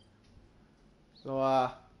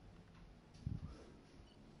 So,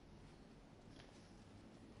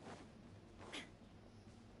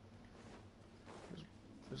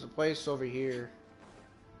 there's a place over here.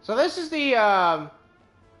 So this is the,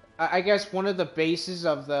 I guess one of the bases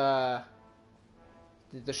of the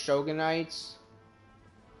Shogunate.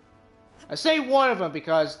 I say one of them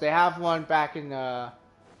because they have one back in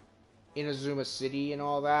Azuma City and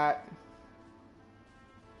all that.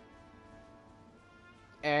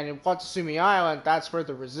 And in Watsumi Island, that's where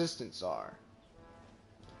the resistance are.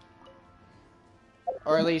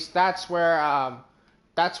 Or at least that's where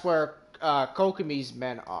Kokumi's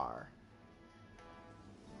men are.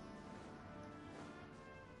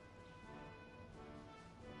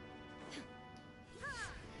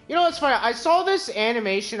 You know what's funny? I saw this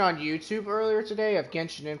animation on YouTube earlier today of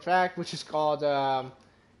Genshin Impact, which is called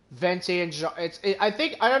Venti and I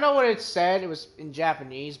don't know what it said. It was in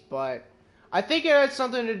Japanese, but I think it had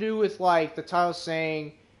something to do with like the title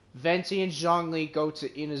saying Venti and Zhongli go to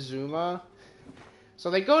Inazuma.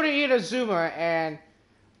 So they go to Inazuma, and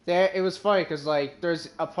there it was funny because like there's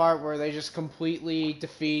a part where they just completely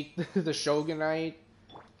defeat the Shogunate,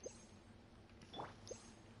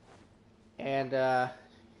 and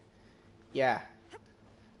yeah.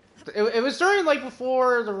 It was during, like,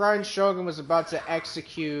 before the Ryan Shogun was about to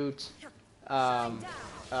execute, Tama.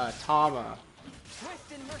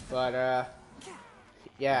 But,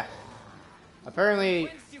 yeah. Apparently,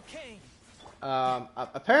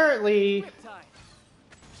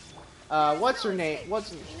 what's her name?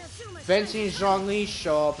 Venti and Zhongli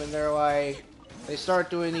show up, and they're like, they start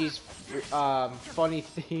doing these, funny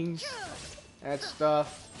things and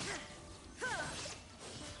stuff.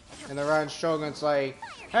 And the Ryan Shogun's like,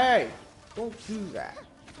 hey, don't do that.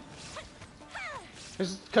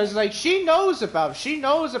 Cause like she knows about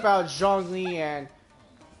Zhongli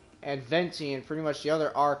and Venti and pretty much the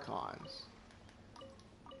other Archons.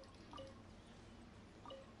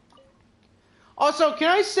 Also, can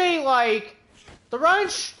I say like the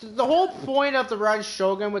whole point of the Ryan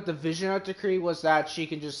Shogun with the Vision of Decree was that she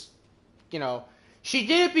can just, you know, she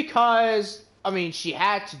did it because I mean she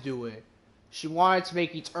had to do it. She wanted to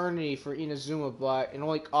make eternity for Inazuma, but it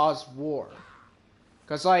only caused war.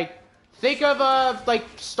 Cause like, think of like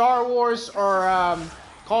Star Wars or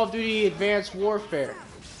Call of Duty Advanced Warfare.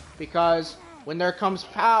 Because when there comes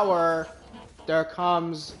power, there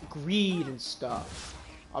comes greed and stuff.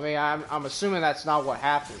 I mean, I'm assuming that's not what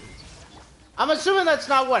happened. I'm assuming that's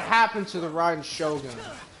not what happened to the Ryan Shogun.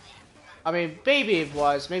 I mean, maybe it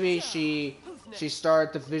was. Maybe she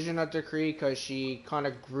started the Vision of Decree because she kind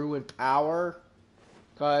of grew in power.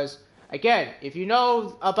 Because, again, if you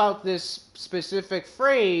know about this specific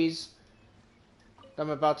phrase that I'm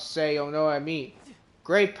about to say, you'll know what I mean.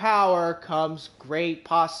 Great power comes great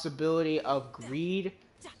possibility of greed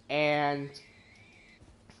and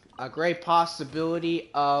a great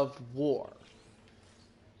possibility of war.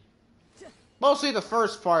 Mostly the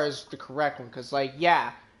first part is the correct one, because, like,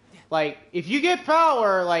 yeah, like, if you get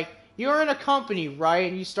power, like, you're in a company, right,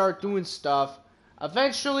 and you start doing stuff,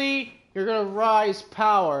 eventually you're gonna rise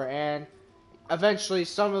power, and eventually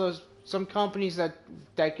some companies that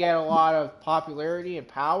get a lot of popularity and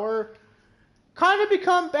power kind of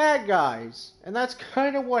become bad guys, and that's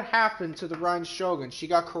kind of what happened to the Ryan Shogun. She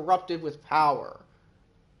got corrupted with power.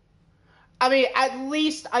 I mean, at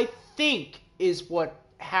least I think is what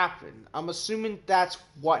happened. I'm assuming that's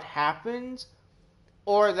what happened,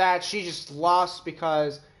 or that she just lost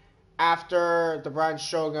because after the Ryan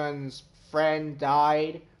Shogun's friend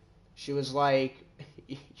died, she was like,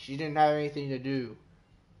 she didn't have anything to do.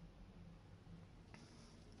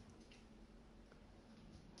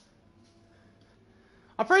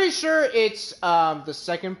 I'm pretty sure it's the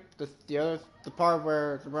part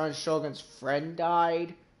where the Ryan Shogun's friend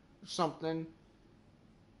died or something.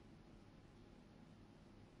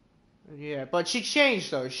 Yeah, but she changed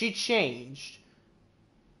though. She changed.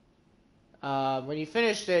 When you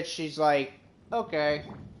finished it, she's like, okay,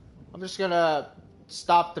 I'm just gonna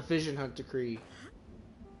stop the Vision Hunt Decree.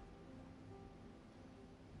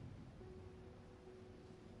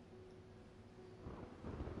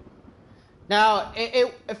 Now,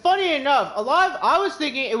 funny enough, I was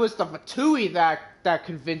thinking it was the Fatui that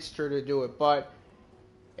convinced her to do it, but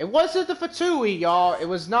it wasn't the Fatui, y'all. It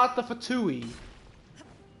was not the Fatui.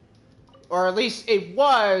 Or at least it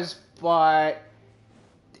was, but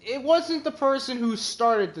it wasn't the person who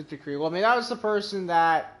started the decree. Well, I mean, that was the person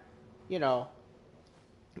that, you know,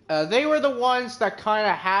 they were the ones that kind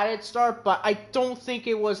of had it start, but I don't think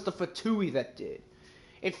it was the Fatui that did.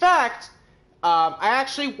 In fact, I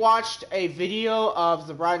actually watched a video of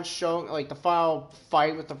the Ryan Shogun, like the final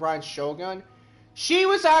fight with the Ryan Shogun. She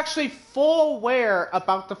was actually full aware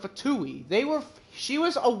about the Fatui. She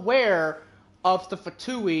was aware of the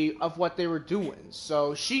Fatui of what they were doing,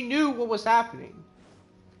 so she knew what was happening.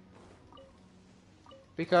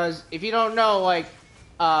 Because if you don't know, like,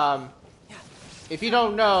 the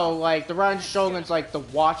Ryan Shogun's like the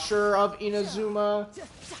Watcher of Inazuma.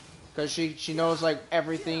 Because she knows, like,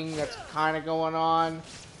 everything that's kind of going on.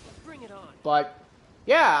 Bring it on. But,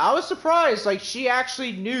 yeah, I was surprised. Like, she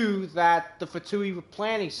actually knew that the Fatui were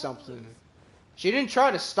planning something. She didn't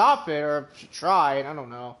try to stop it, or she tried, I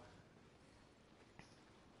don't know.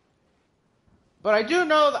 But I do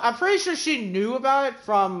know, I'm pretty sure she knew about it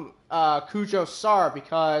from Kujo Sar,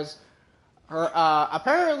 because her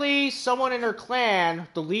apparently someone in her clan,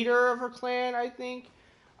 the leader of her clan, I think,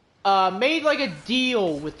 made like a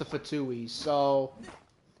deal with the Fatui. So,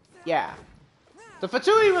 yeah. The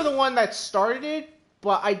Fatui were the one that started it,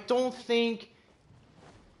 but I don't think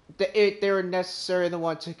they were necessarily the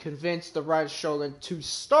one to convince the Red Shogun to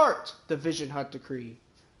start the Vision Hunt Decree.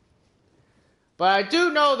 But I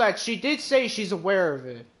do know that she did say she's aware of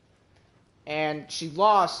it. And she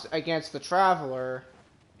lost against the Traveler.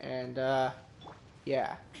 And,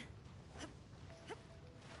 yeah.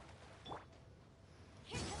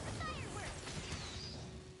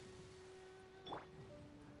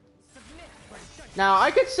 Now,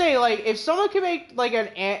 I could say, like, if someone could make, like,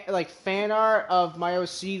 like, fan art of my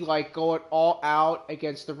OC, like, going all out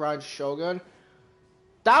against the Red Shogun,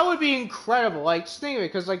 that would be incredible. Like, just think of it,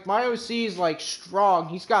 because, like, my OC is, like, strong.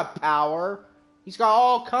 He's got power. He's got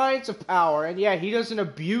all kinds of power. And, yeah, he doesn't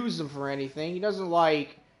abuse them for anything. He doesn't,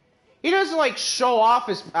 like, show off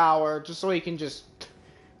his power just so he can just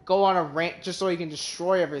go on a rant, just so he can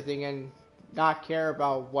destroy everything and not care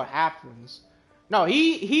about what happens. No,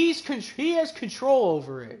 he has control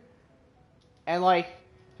over it, and like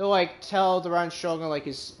he'll like tell the Red Shogun like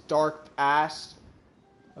his dark past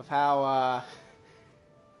of how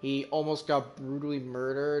he almost got brutally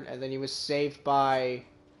murdered, and then he was saved by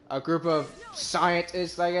a group of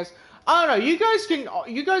scientists. I guess I don't know.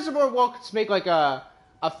 You guys are more welcome to make like a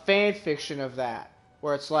fan fiction of that,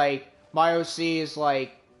 where it's like my OC is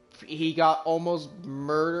like he got almost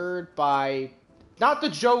murdered by not the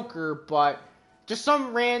Joker, but just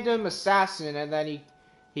some random assassin, and then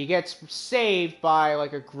he gets saved by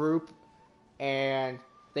like a group, and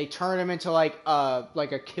they turn him into like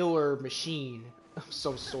a killer machine of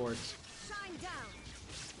some sort.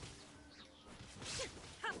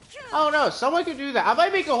 I don't know. Someone could do that. I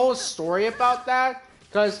might make a whole story about that,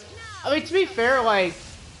 because I mean, to be fair, like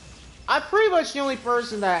I'm pretty much the only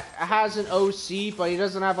person that has an OC, but he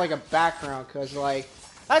doesn't have like a background, because like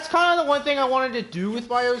that's kind of the one thing I wanted to do with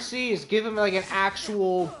my OC, is give him like an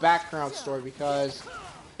actual background story, because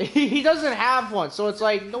he doesn't have one. So it's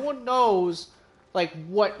like no one knows like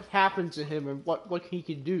what happened to him and what he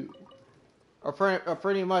can do, or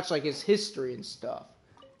pretty much like his history and stuff.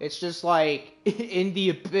 It's just like in the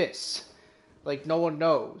abyss, like no one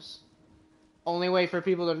knows. Only way for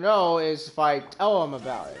people to know is if I tell them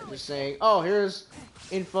about it, just saying, oh, here's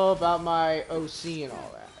info about my OC and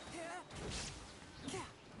all that.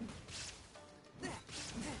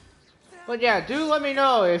 But yeah, do let me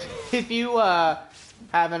know if you have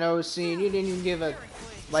an OC and you didn't even give a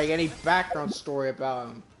like any background story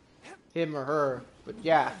about him or her. But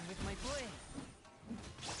yeah.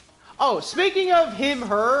 Oh, speaking of him,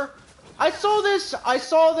 her, I saw this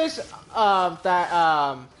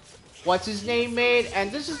that what's his name made,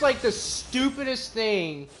 and this is like the stupidest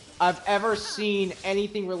thing I've ever seen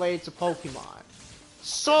anything related to Pokemon.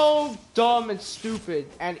 So dumb and stupid,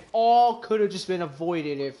 and all could have just been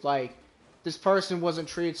avoided if like this person wasn't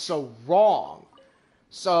treated so wrong.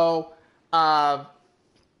 So,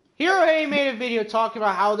 Hirohei made a video talking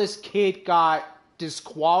about how this kid got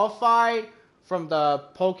disqualified from the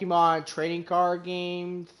Pokemon trading card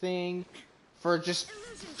game thing for just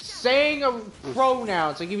saying a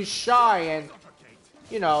pronouns. Like he was shy, and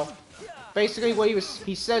you know, basically what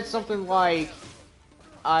he said something like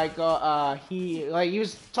he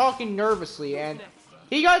was talking nervously, and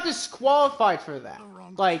he got disqualified for that.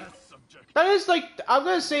 Like that is like, I'm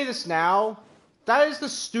gonna say this now, that is the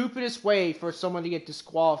stupidest way for someone to get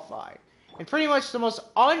disqualified, and pretty much the most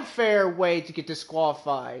unfair way to get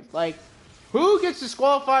disqualified. Like, who gets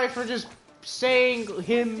disqualified for just saying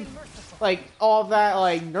him like all that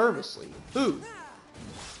like nervously?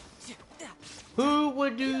 Who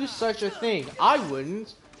would do such a thing? I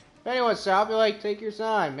wouldn't. If anyone said, I'll be like, take your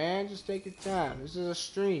time, man. Just take your time. This is a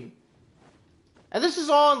stream. And this is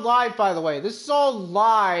all live, by the way. This is all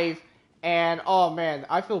live. And, oh, man,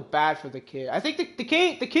 I feel bad for the kid. I think the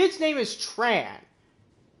kid's name is Tran.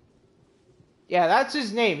 Yeah, that's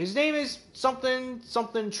his name. His name is something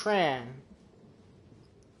Tran.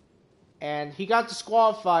 And he got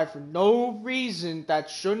disqualified for no reason that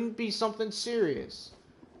shouldn't be something serious.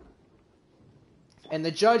 And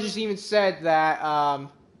the judges even said that,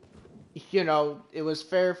 you know, it was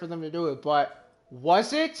fair for them to do it. But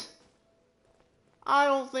was it? I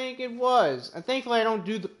don't think it was. And thankfully I don't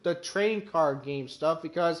do the trading card game stuff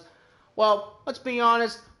because, well, let's be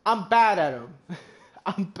honest, I'm bad at them.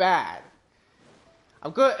 I'm bad.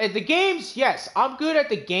 I'm good at the games, yes, I'm good at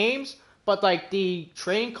the games, but like the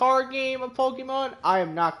trading card game of Pokemon, I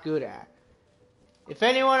am not good at. If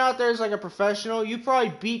anyone out there is like a professional, you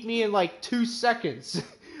probably beat me in like 2 seconds.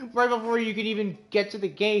 Right before you could even get to the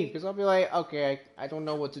game. Because I'll be like, okay, I don't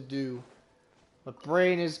know what to do. My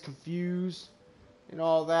brain is confused. and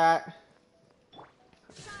all that.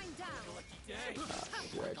 Shine down. Yeah,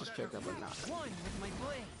 I just picked up a knot. One with my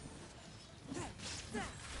blade.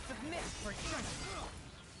 Submit for strength.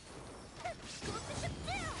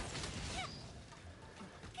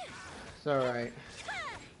 It's alright.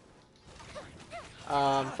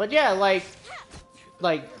 But yeah, like,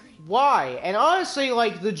 why? And honestly,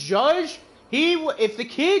 like, the judge, if the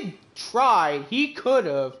kid tried, he could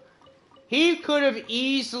have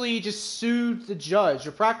easily just sued the judge,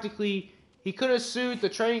 or practically, he could have sued the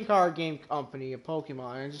trading card game company of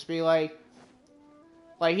Pokemon, and just be like,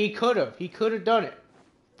 he could have done it.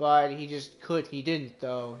 But he didn't,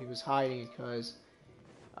 though. He was hiding it, because,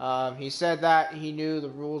 he said that he knew the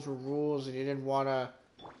rules were rules, and he didn't want to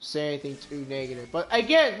say anything too negative. But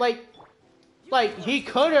again, like he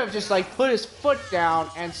could have just put his foot down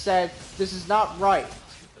and said this is not right.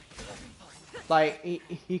 Like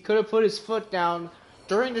he could have put his foot down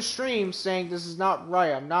during the stream saying this is not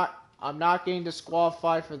right. I'm not getting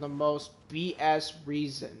disqualified for the most BS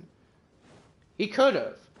reason. He could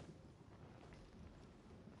have.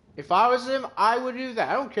 If I was him, I would do that.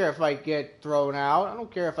 I don't care if I get thrown out. I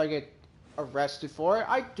don't care if I get arrested for it.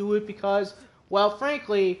 I do it because, well,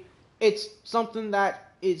 frankly, it's something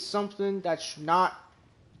that should not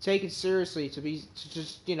taken seriously. To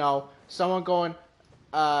just, you know, someone going,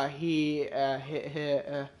 like,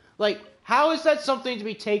 how is that something to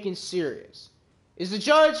be taken serious? Is the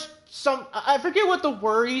judge I forget what the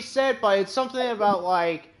word he said, but it's something about,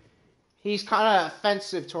 like, he's kind of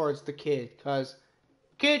offensive towards the kid, because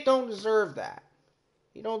the kid don't deserve that.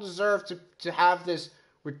 He don't deserve to have this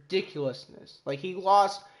ridiculousness. Like, he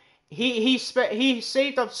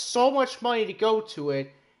saved up so much money to go to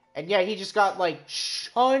it, and yet he just got, like,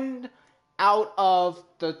 shunned out of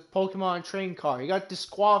the Pokemon trading card. He got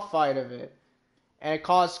disqualified of it, and it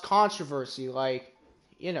caused controversy, like,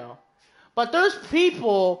 you know. But there's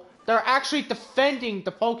people that are actually defending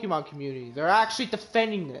the Pokemon community. They're actually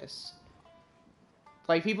defending this.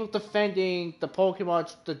 Like, people defending the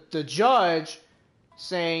Pokemon, the judge,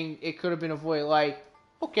 saying it could have been avoided. Like,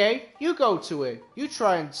 okay, you go to it. You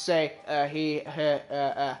try and say,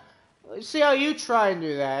 see how you try and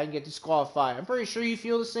do that and get disqualified. I'm pretty sure you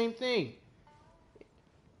feel the same thing.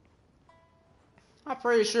 I'm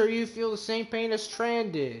pretty sure you feel the same pain as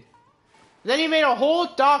Tran did. Then he made a whole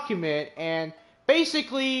document, and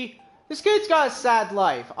basically, this kid's got a sad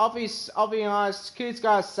life. I'll be honest, this kid's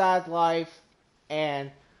got a sad life, and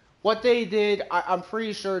what they did, I'm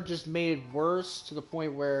pretty sure, just made it worse to the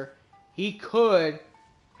point where he could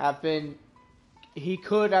have been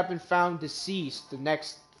found deceased the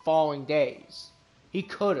next following days. He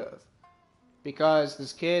could have, because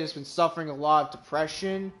this kid has been suffering a lot of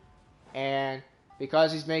depression, and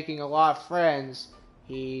because he's making a lot of friends,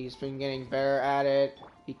 he's been getting better at it.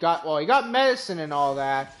 He got medicine and all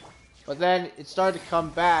that, but then it started to come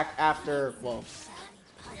back after, well,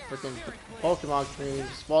 freaking the Pokemon community.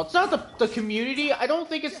 Well, it's not the community. I don't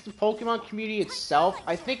think it's the Pokemon community itself.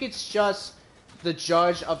 I think it's just the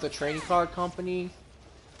judge of the trading card company.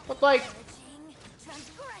 But like,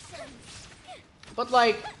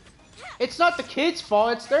 it's not the kid's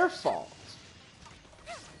fault. It's their fault.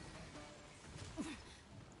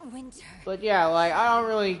 Winter. But yeah, like, I don't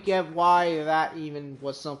really get why that even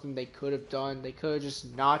was something they could have done. They could have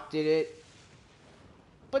just not did it.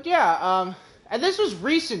 But yeah, and this was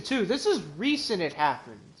recent too. This is recent it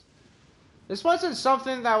happened. This wasn't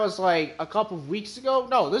something that was like a couple of weeks ago.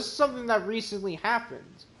 No, this is something that recently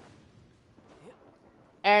happened.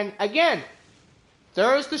 And again,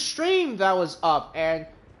 there's the stream that was up, and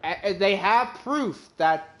they have proof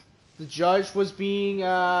that the judge was being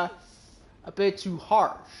a bit too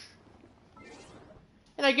harsh.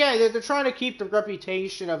 And again, they're trying to keep the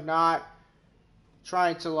reputation of not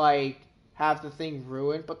trying to, like, have the thing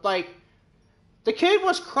ruined. But, like, the kid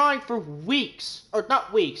was crying for weeks. Or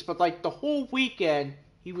not weeks, but, like, the whole weekend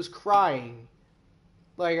he was crying.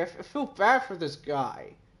 Like, I feel bad for this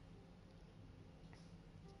guy.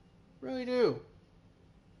 Really do.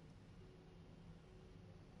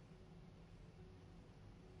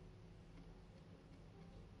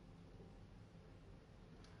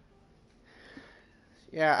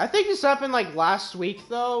 Yeah, I think this happened, like, last week,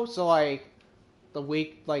 though. So, like,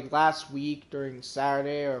 last week during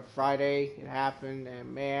Saturday or Friday, it happened.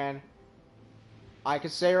 And, man, I can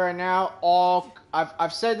say right now,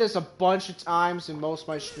 I've said this a bunch of times in most of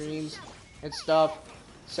my streams and stuff,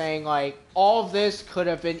 saying, like, all of this could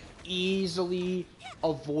have been easily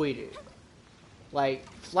avoided. Like,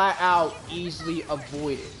 flat out easily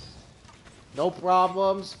avoided. No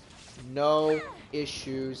problems, no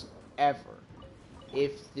issues ever,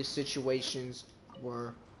 if the situations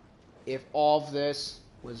were if all of this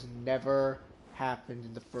was never happened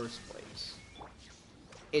in the first place.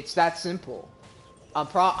 It's that simple.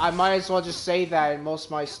 I might as well just say that in most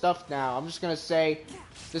of my stuff now. I'm just gonna say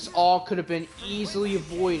this all could have been easily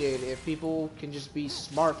avoided if people can just be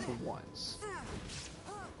smart for once.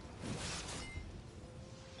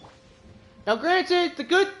 Now, granted,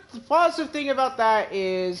 the positive thing about that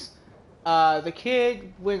is, the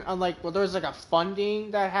kid went on well, there was like a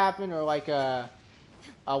funding that happened, or like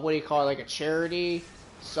what do you call it, like a charity.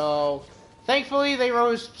 So, thankfully, they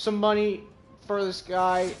raised some money for this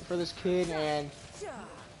guy, for this kid, and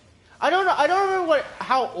I don't know. I don't remember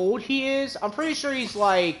how old he is. I'm pretty sure he's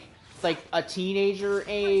like a teenager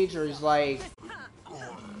age, or he's like.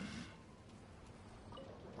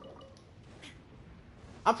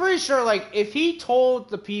 I'm pretty sure like if he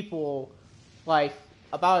told the people like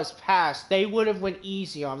about his past, they would have went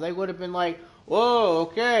easy on him. They would have been like, "Whoa,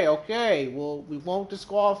 okay, okay. Well, we won't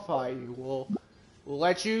disqualify you. We'll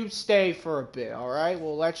let you stay for a bit. All right.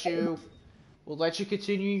 We'll let you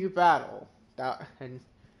continue your battle. And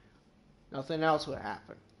nothing else would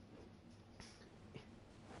happen.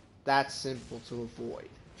 That's simple to avoid.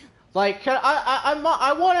 Like,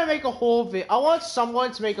 I want to make a whole I want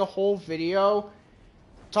someone to make a whole video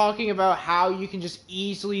talking about how you can just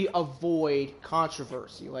easily avoid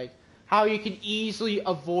controversy. Like, how you can easily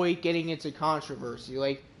avoid getting into controversy.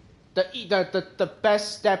 Like, the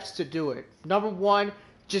best steps to do it. Number one,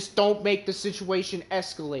 just don't make the situation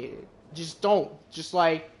escalated. Just don't. Just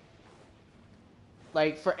like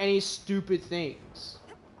for any stupid things.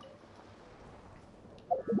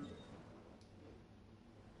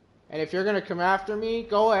 And if you're gonna come after me,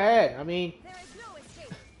 go ahead. I mean, There is no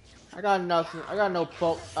escape. I got nothing. I got no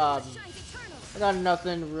Shines eternal. I got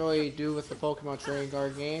nothing to really do with the Pokemon Trading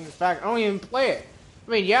Card game. In fact, I don't even play it.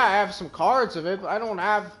 I mean, yeah, I have some cards of it, but I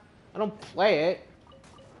don't play it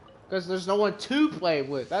because there's no one to play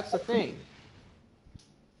with. That's the thing.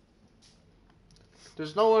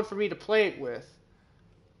 There's no one for me to play it with.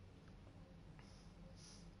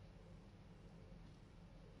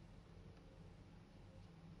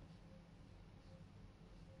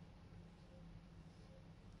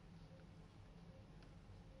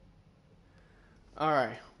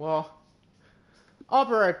 Alright, well, I'll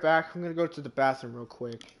be right back. I'm gonna go to the bathroom real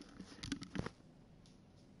quick.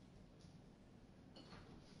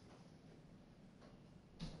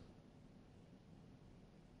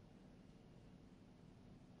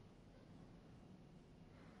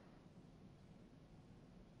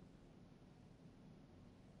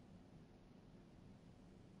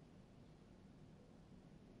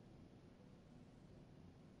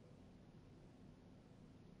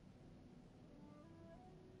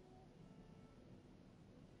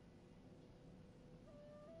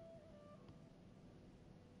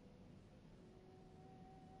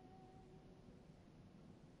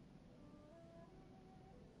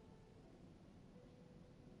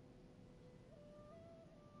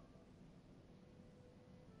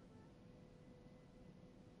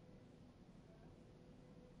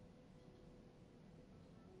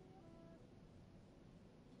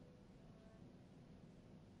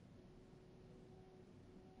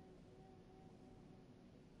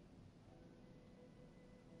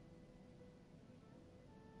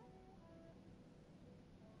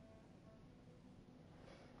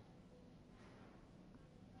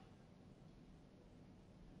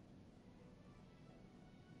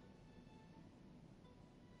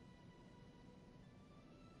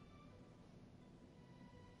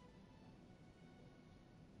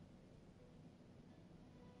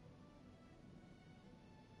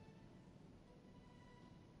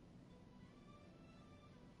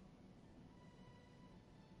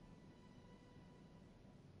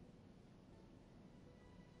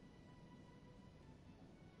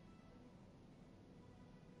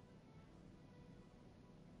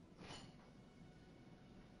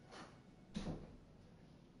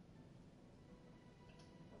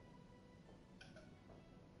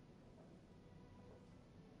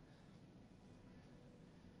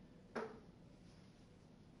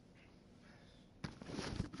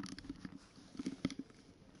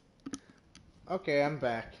 Okay, I'm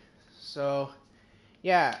back. So,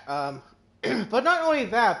 yeah, but not only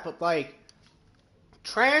that, but like,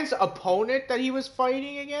 trans opponent that he was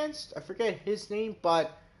fighting against, I forget his name,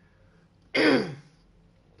 but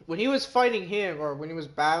when he was fighting him, or when he was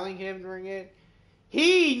battling him during it,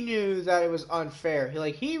 he knew that it was unfair.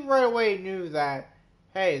 He right away knew that,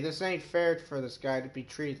 hey, this ain't fair for this guy to be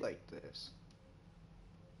treated like this.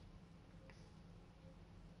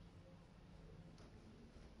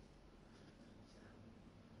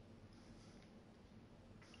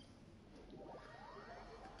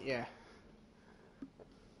 Yeah.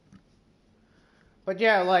 But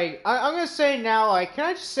yeah, like I'm gonna say now, like, can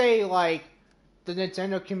I just say like the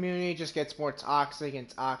Nintendo community just gets more toxic and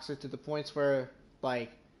toxic to the points where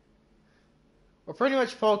like, or pretty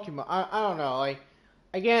much Pokemon. I don't know. Like,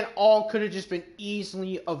 again, all could have just been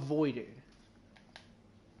easily avoided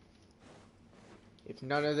if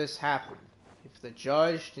none of this happened. If the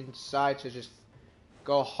judge didn't decide to just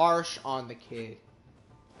go harsh on the kid.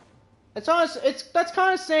 It's honest. It's that's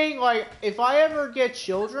kind of saying like, if I ever get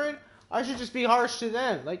children, I should just be harsh to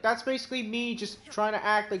them. Like, that's basically me just trying to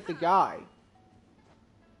act like the guy.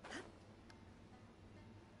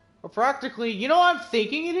 Or practically, you know what I'm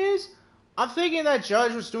thinking it is? I'm thinking that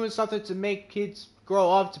judge was doing something to make kids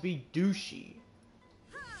grow up to be douchey.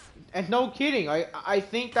 And no kidding, I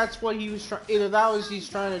think that's what he was trying. Either that was he's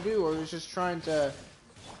trying to do, or he was just trying to,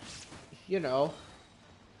 you know.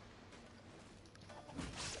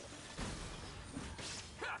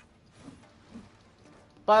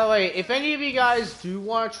 By the way, if any of you guys do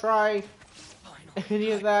want to try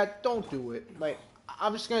any of that, don't do it. Like,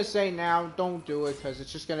 I'm just gonna say now, don't do it, because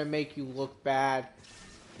it's just gonna make you look bad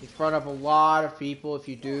in front of a lot of people if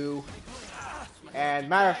you do. And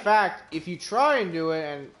matter of fact, if you try and do it,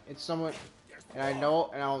 and it's someone, and I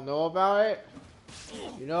don't know about it,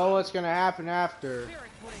 you know what's gonna happen after.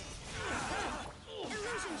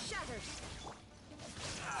 Illusion shattered.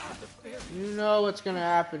 You know what's gonna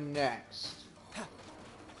happen next.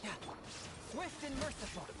 Swift and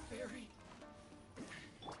merciful. Fairy.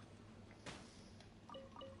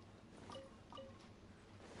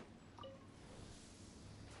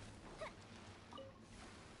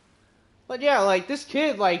 But yeah, like, this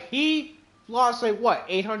kid, like, he lost, like, what,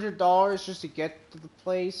 $800 just to get to the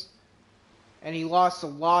place? And he lost a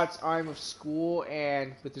lot of time of school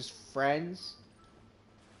and with his friends.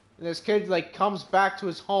 And this kid, like, comes back to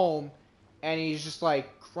his home, and he's just,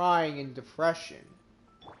 like, crying in depression.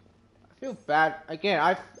 I feel bad.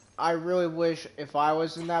 Again, I really wish if I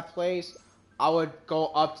was in that place, I would go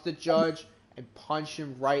up to the judge and punch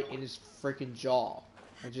him right in his freaking jaw.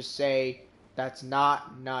 And just say, that's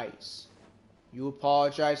not nice. You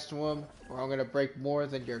apologize to him, or I'm gonna break more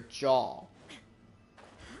than your jaw.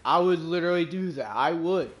 I would literally do that. I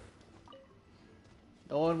would.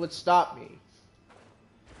 No one would stop me.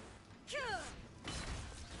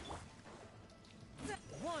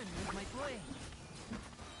 One with my blade.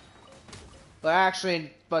 But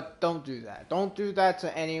actually, don't do that. Don't do that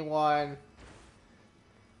to anyone.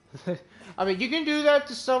 I mean, you can do that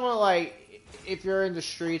to someone, like, if you're in the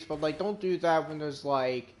streets, but, like, don't do that when there's,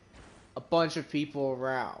 like, a bunch of people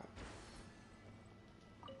around.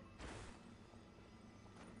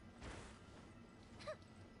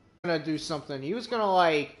 Gonna do something. He was gonna,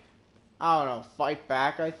 like, I don't know, fight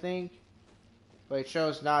back, I think. But he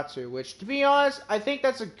chose not to, which, to be honest, I think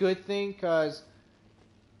that's a good thing, because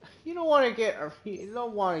you don't want to get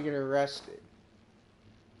arrested.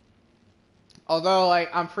 Although,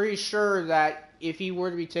 like, I'm pretty sure that if he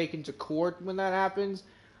were to be taken to court when that happens,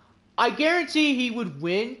 I guarantee he would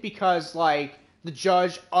win, because, like, the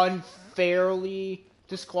judge unfairly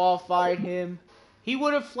disqualified him. He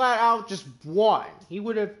would have flat out just won. He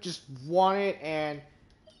would have just won it, and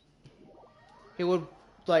he would,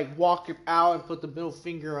 like, walk out and put the middle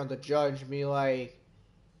finger on the judge and be like,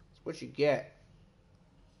 that's what you get.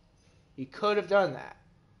 He could have done that.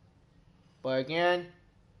 But again,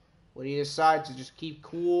 when he decides to just keep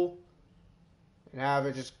cool and have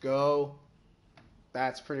it just go,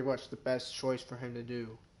 that's pretty much the best choice for him to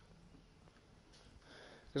do.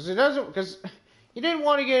 Because he didn't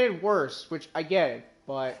want to get it worse, which I get it,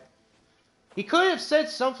 but he could have said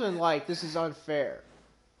something like, this is unfair.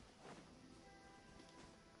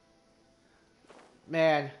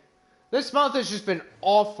 Man, this month has just been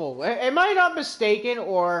awful. Am I not mistaken,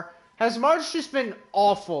 or has March just been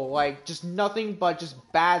awful? Like, just nothing but just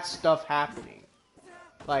bad stuff happening.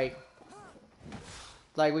 Like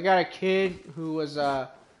we got a kid who was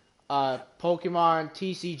a Pokemon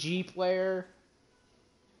TCG player,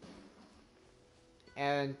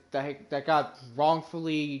 and that got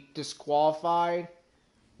wrongfully disqualified.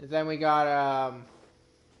 And then we got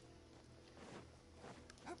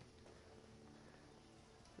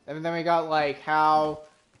like how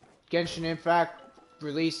Genshin Impact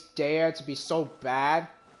released data to be so bad.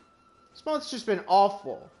 This month's just been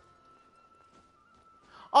awful.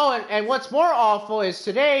 Oh, and what's more awful is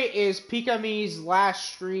today is Pikami's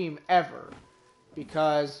last stream ever,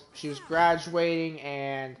 because she was graduating,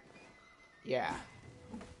 and yeah.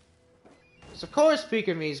 So of course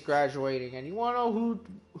Pikami's graduating, and you wanna know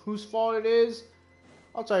whose fault it is?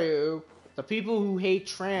 I'll tell you, the people who hate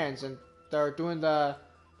trans and they're doing the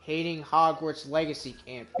hating Hogwarts Legacy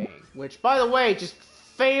campaign, which, by the way, just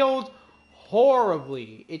failed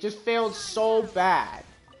horribly. It just failed so bad.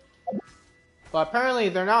 But apparently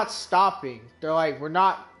they're not stopping. They're like, we're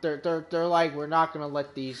not. They're like, we're not gonna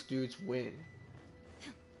let these dudes win.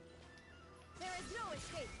 There is no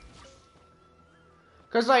escape.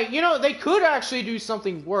 Cause like, you know, they could actually do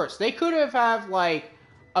something worse. They could have like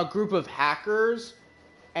a group of hackers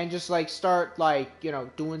and just like start like, you know,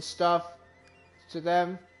 doing stuff to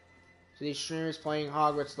them, to these streamers playing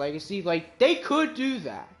Hogwarts Legacy. Like, they could do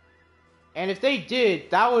that. And if they did,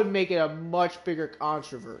 that would make it a much bigger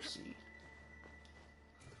controversy.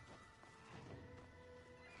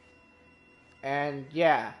 And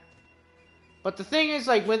yeah. But the thing is,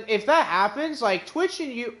 like, if that happens, like, Twitch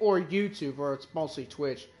and YouTube, or it's mostly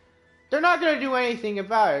Twitch, they're not gonna do anything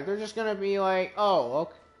about it. They're just gonna be like, oh,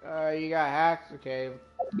 okay, you got hacked. Okay,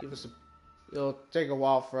 give us it'll take a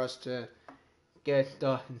while for us to get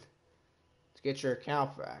done, to get your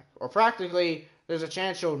account back. Or practically, there's a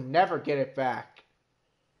chance you'll never get it back.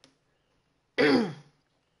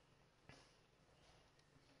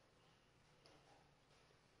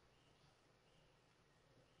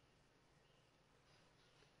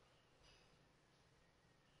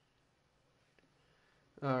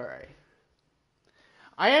 Alright.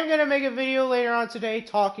 I am going to make a video later on today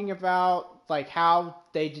talking about, like, how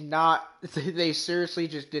they did not, they seriously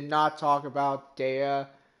just did not talk about Dea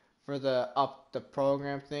for the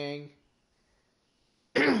program thing.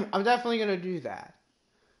 I'm definitely going to do that.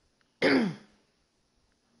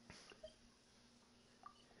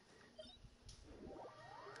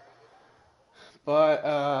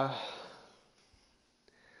 But,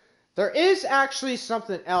 there is actually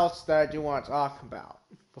something else that I do want to talk about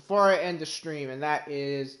before I end the stream, and that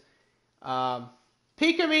is,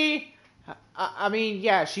 Pikami. I mean,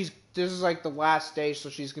 yeah, this is like the last day, so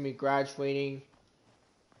she's gonna be graduating.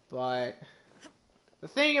 But the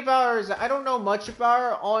thing about her is that I don't know much about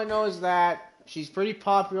her. All I know is that she's pretty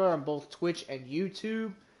popular on both Twitch and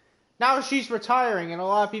YouTube. Now she's retiring, and a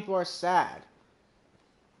lot of people are sad.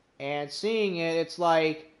 And seeing it, it's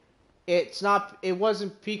like, it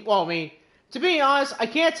wasn't Peek. Well, I mean, to be honest, I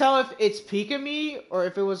can't tell if it's Pikami or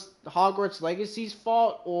if it was Hogwarts Legacy's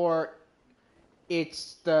fault, or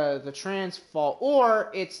it's the trans fault,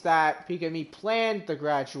 or it's that Pikami planned the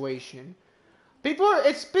graduation.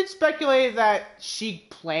 It's been speculated that she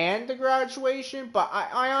planned the graduation, but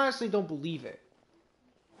I honestly don't believe it.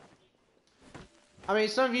 I mean,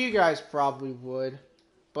 some of you guys probably would,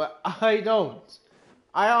 but I don't.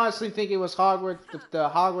 I honestly think it was the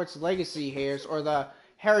Hogwarts Legacy haters, or the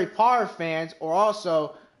Harry Potter fans, or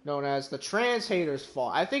also known as the trans haters'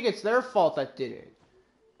 fault. I think it's their fault that did it.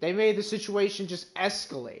 They made the situation just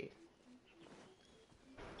escalate.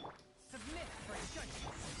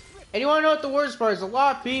 And you want to know what the worst part is? A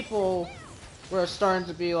lot of people were starting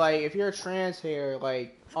to be like, if you're a trans hater,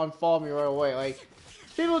 like, unfollow me right away. Like,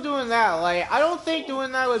 people doing that, like, I don't think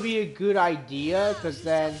doing that would be a good idea, because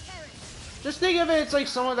then, just think of it, it's like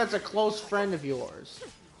someone that's a close friend of yours,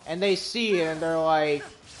 and they see it, and they're like,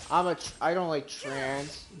 I don't like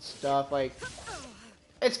trans, and stuff, like,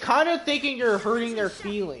 it's kind of thinking you're hurting their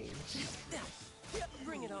feelings.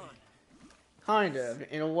 Bring it on. Kind of,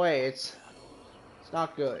 in a way, it's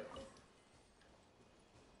not good.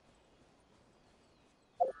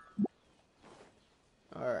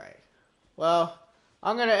 Alright. Well,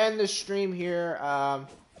 I'm gonna end this stream here.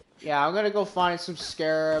 Yeah, I'm gonna go find some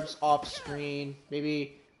scarabs off screen.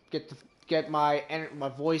 Maybe get my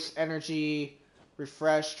voice energy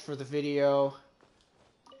refreshed for the video.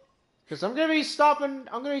 Cause I'm gonna be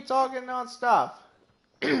talking non-stop.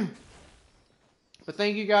 But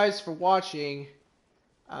thank you guys for watching.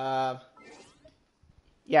 Yeah,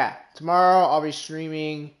 tomorrow I'll be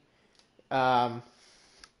streaming. I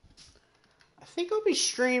think I'll be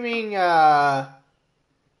streaming.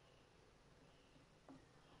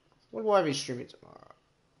 What will I be streaming tomorrow?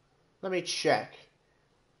 Let me check.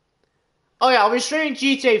 Oh yeah, I'll be streaming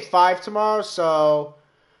GTA 5 tomorrow, so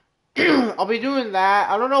I'll be doing that.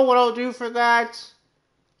 I don't know what I'll do for that.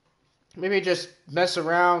 Maybe just mess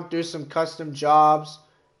around, do some custom jobs,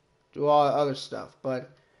 do all that other stuff. But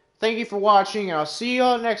thank you for watching, and I'll see you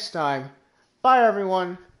all next time. Bye,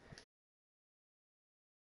 everyone.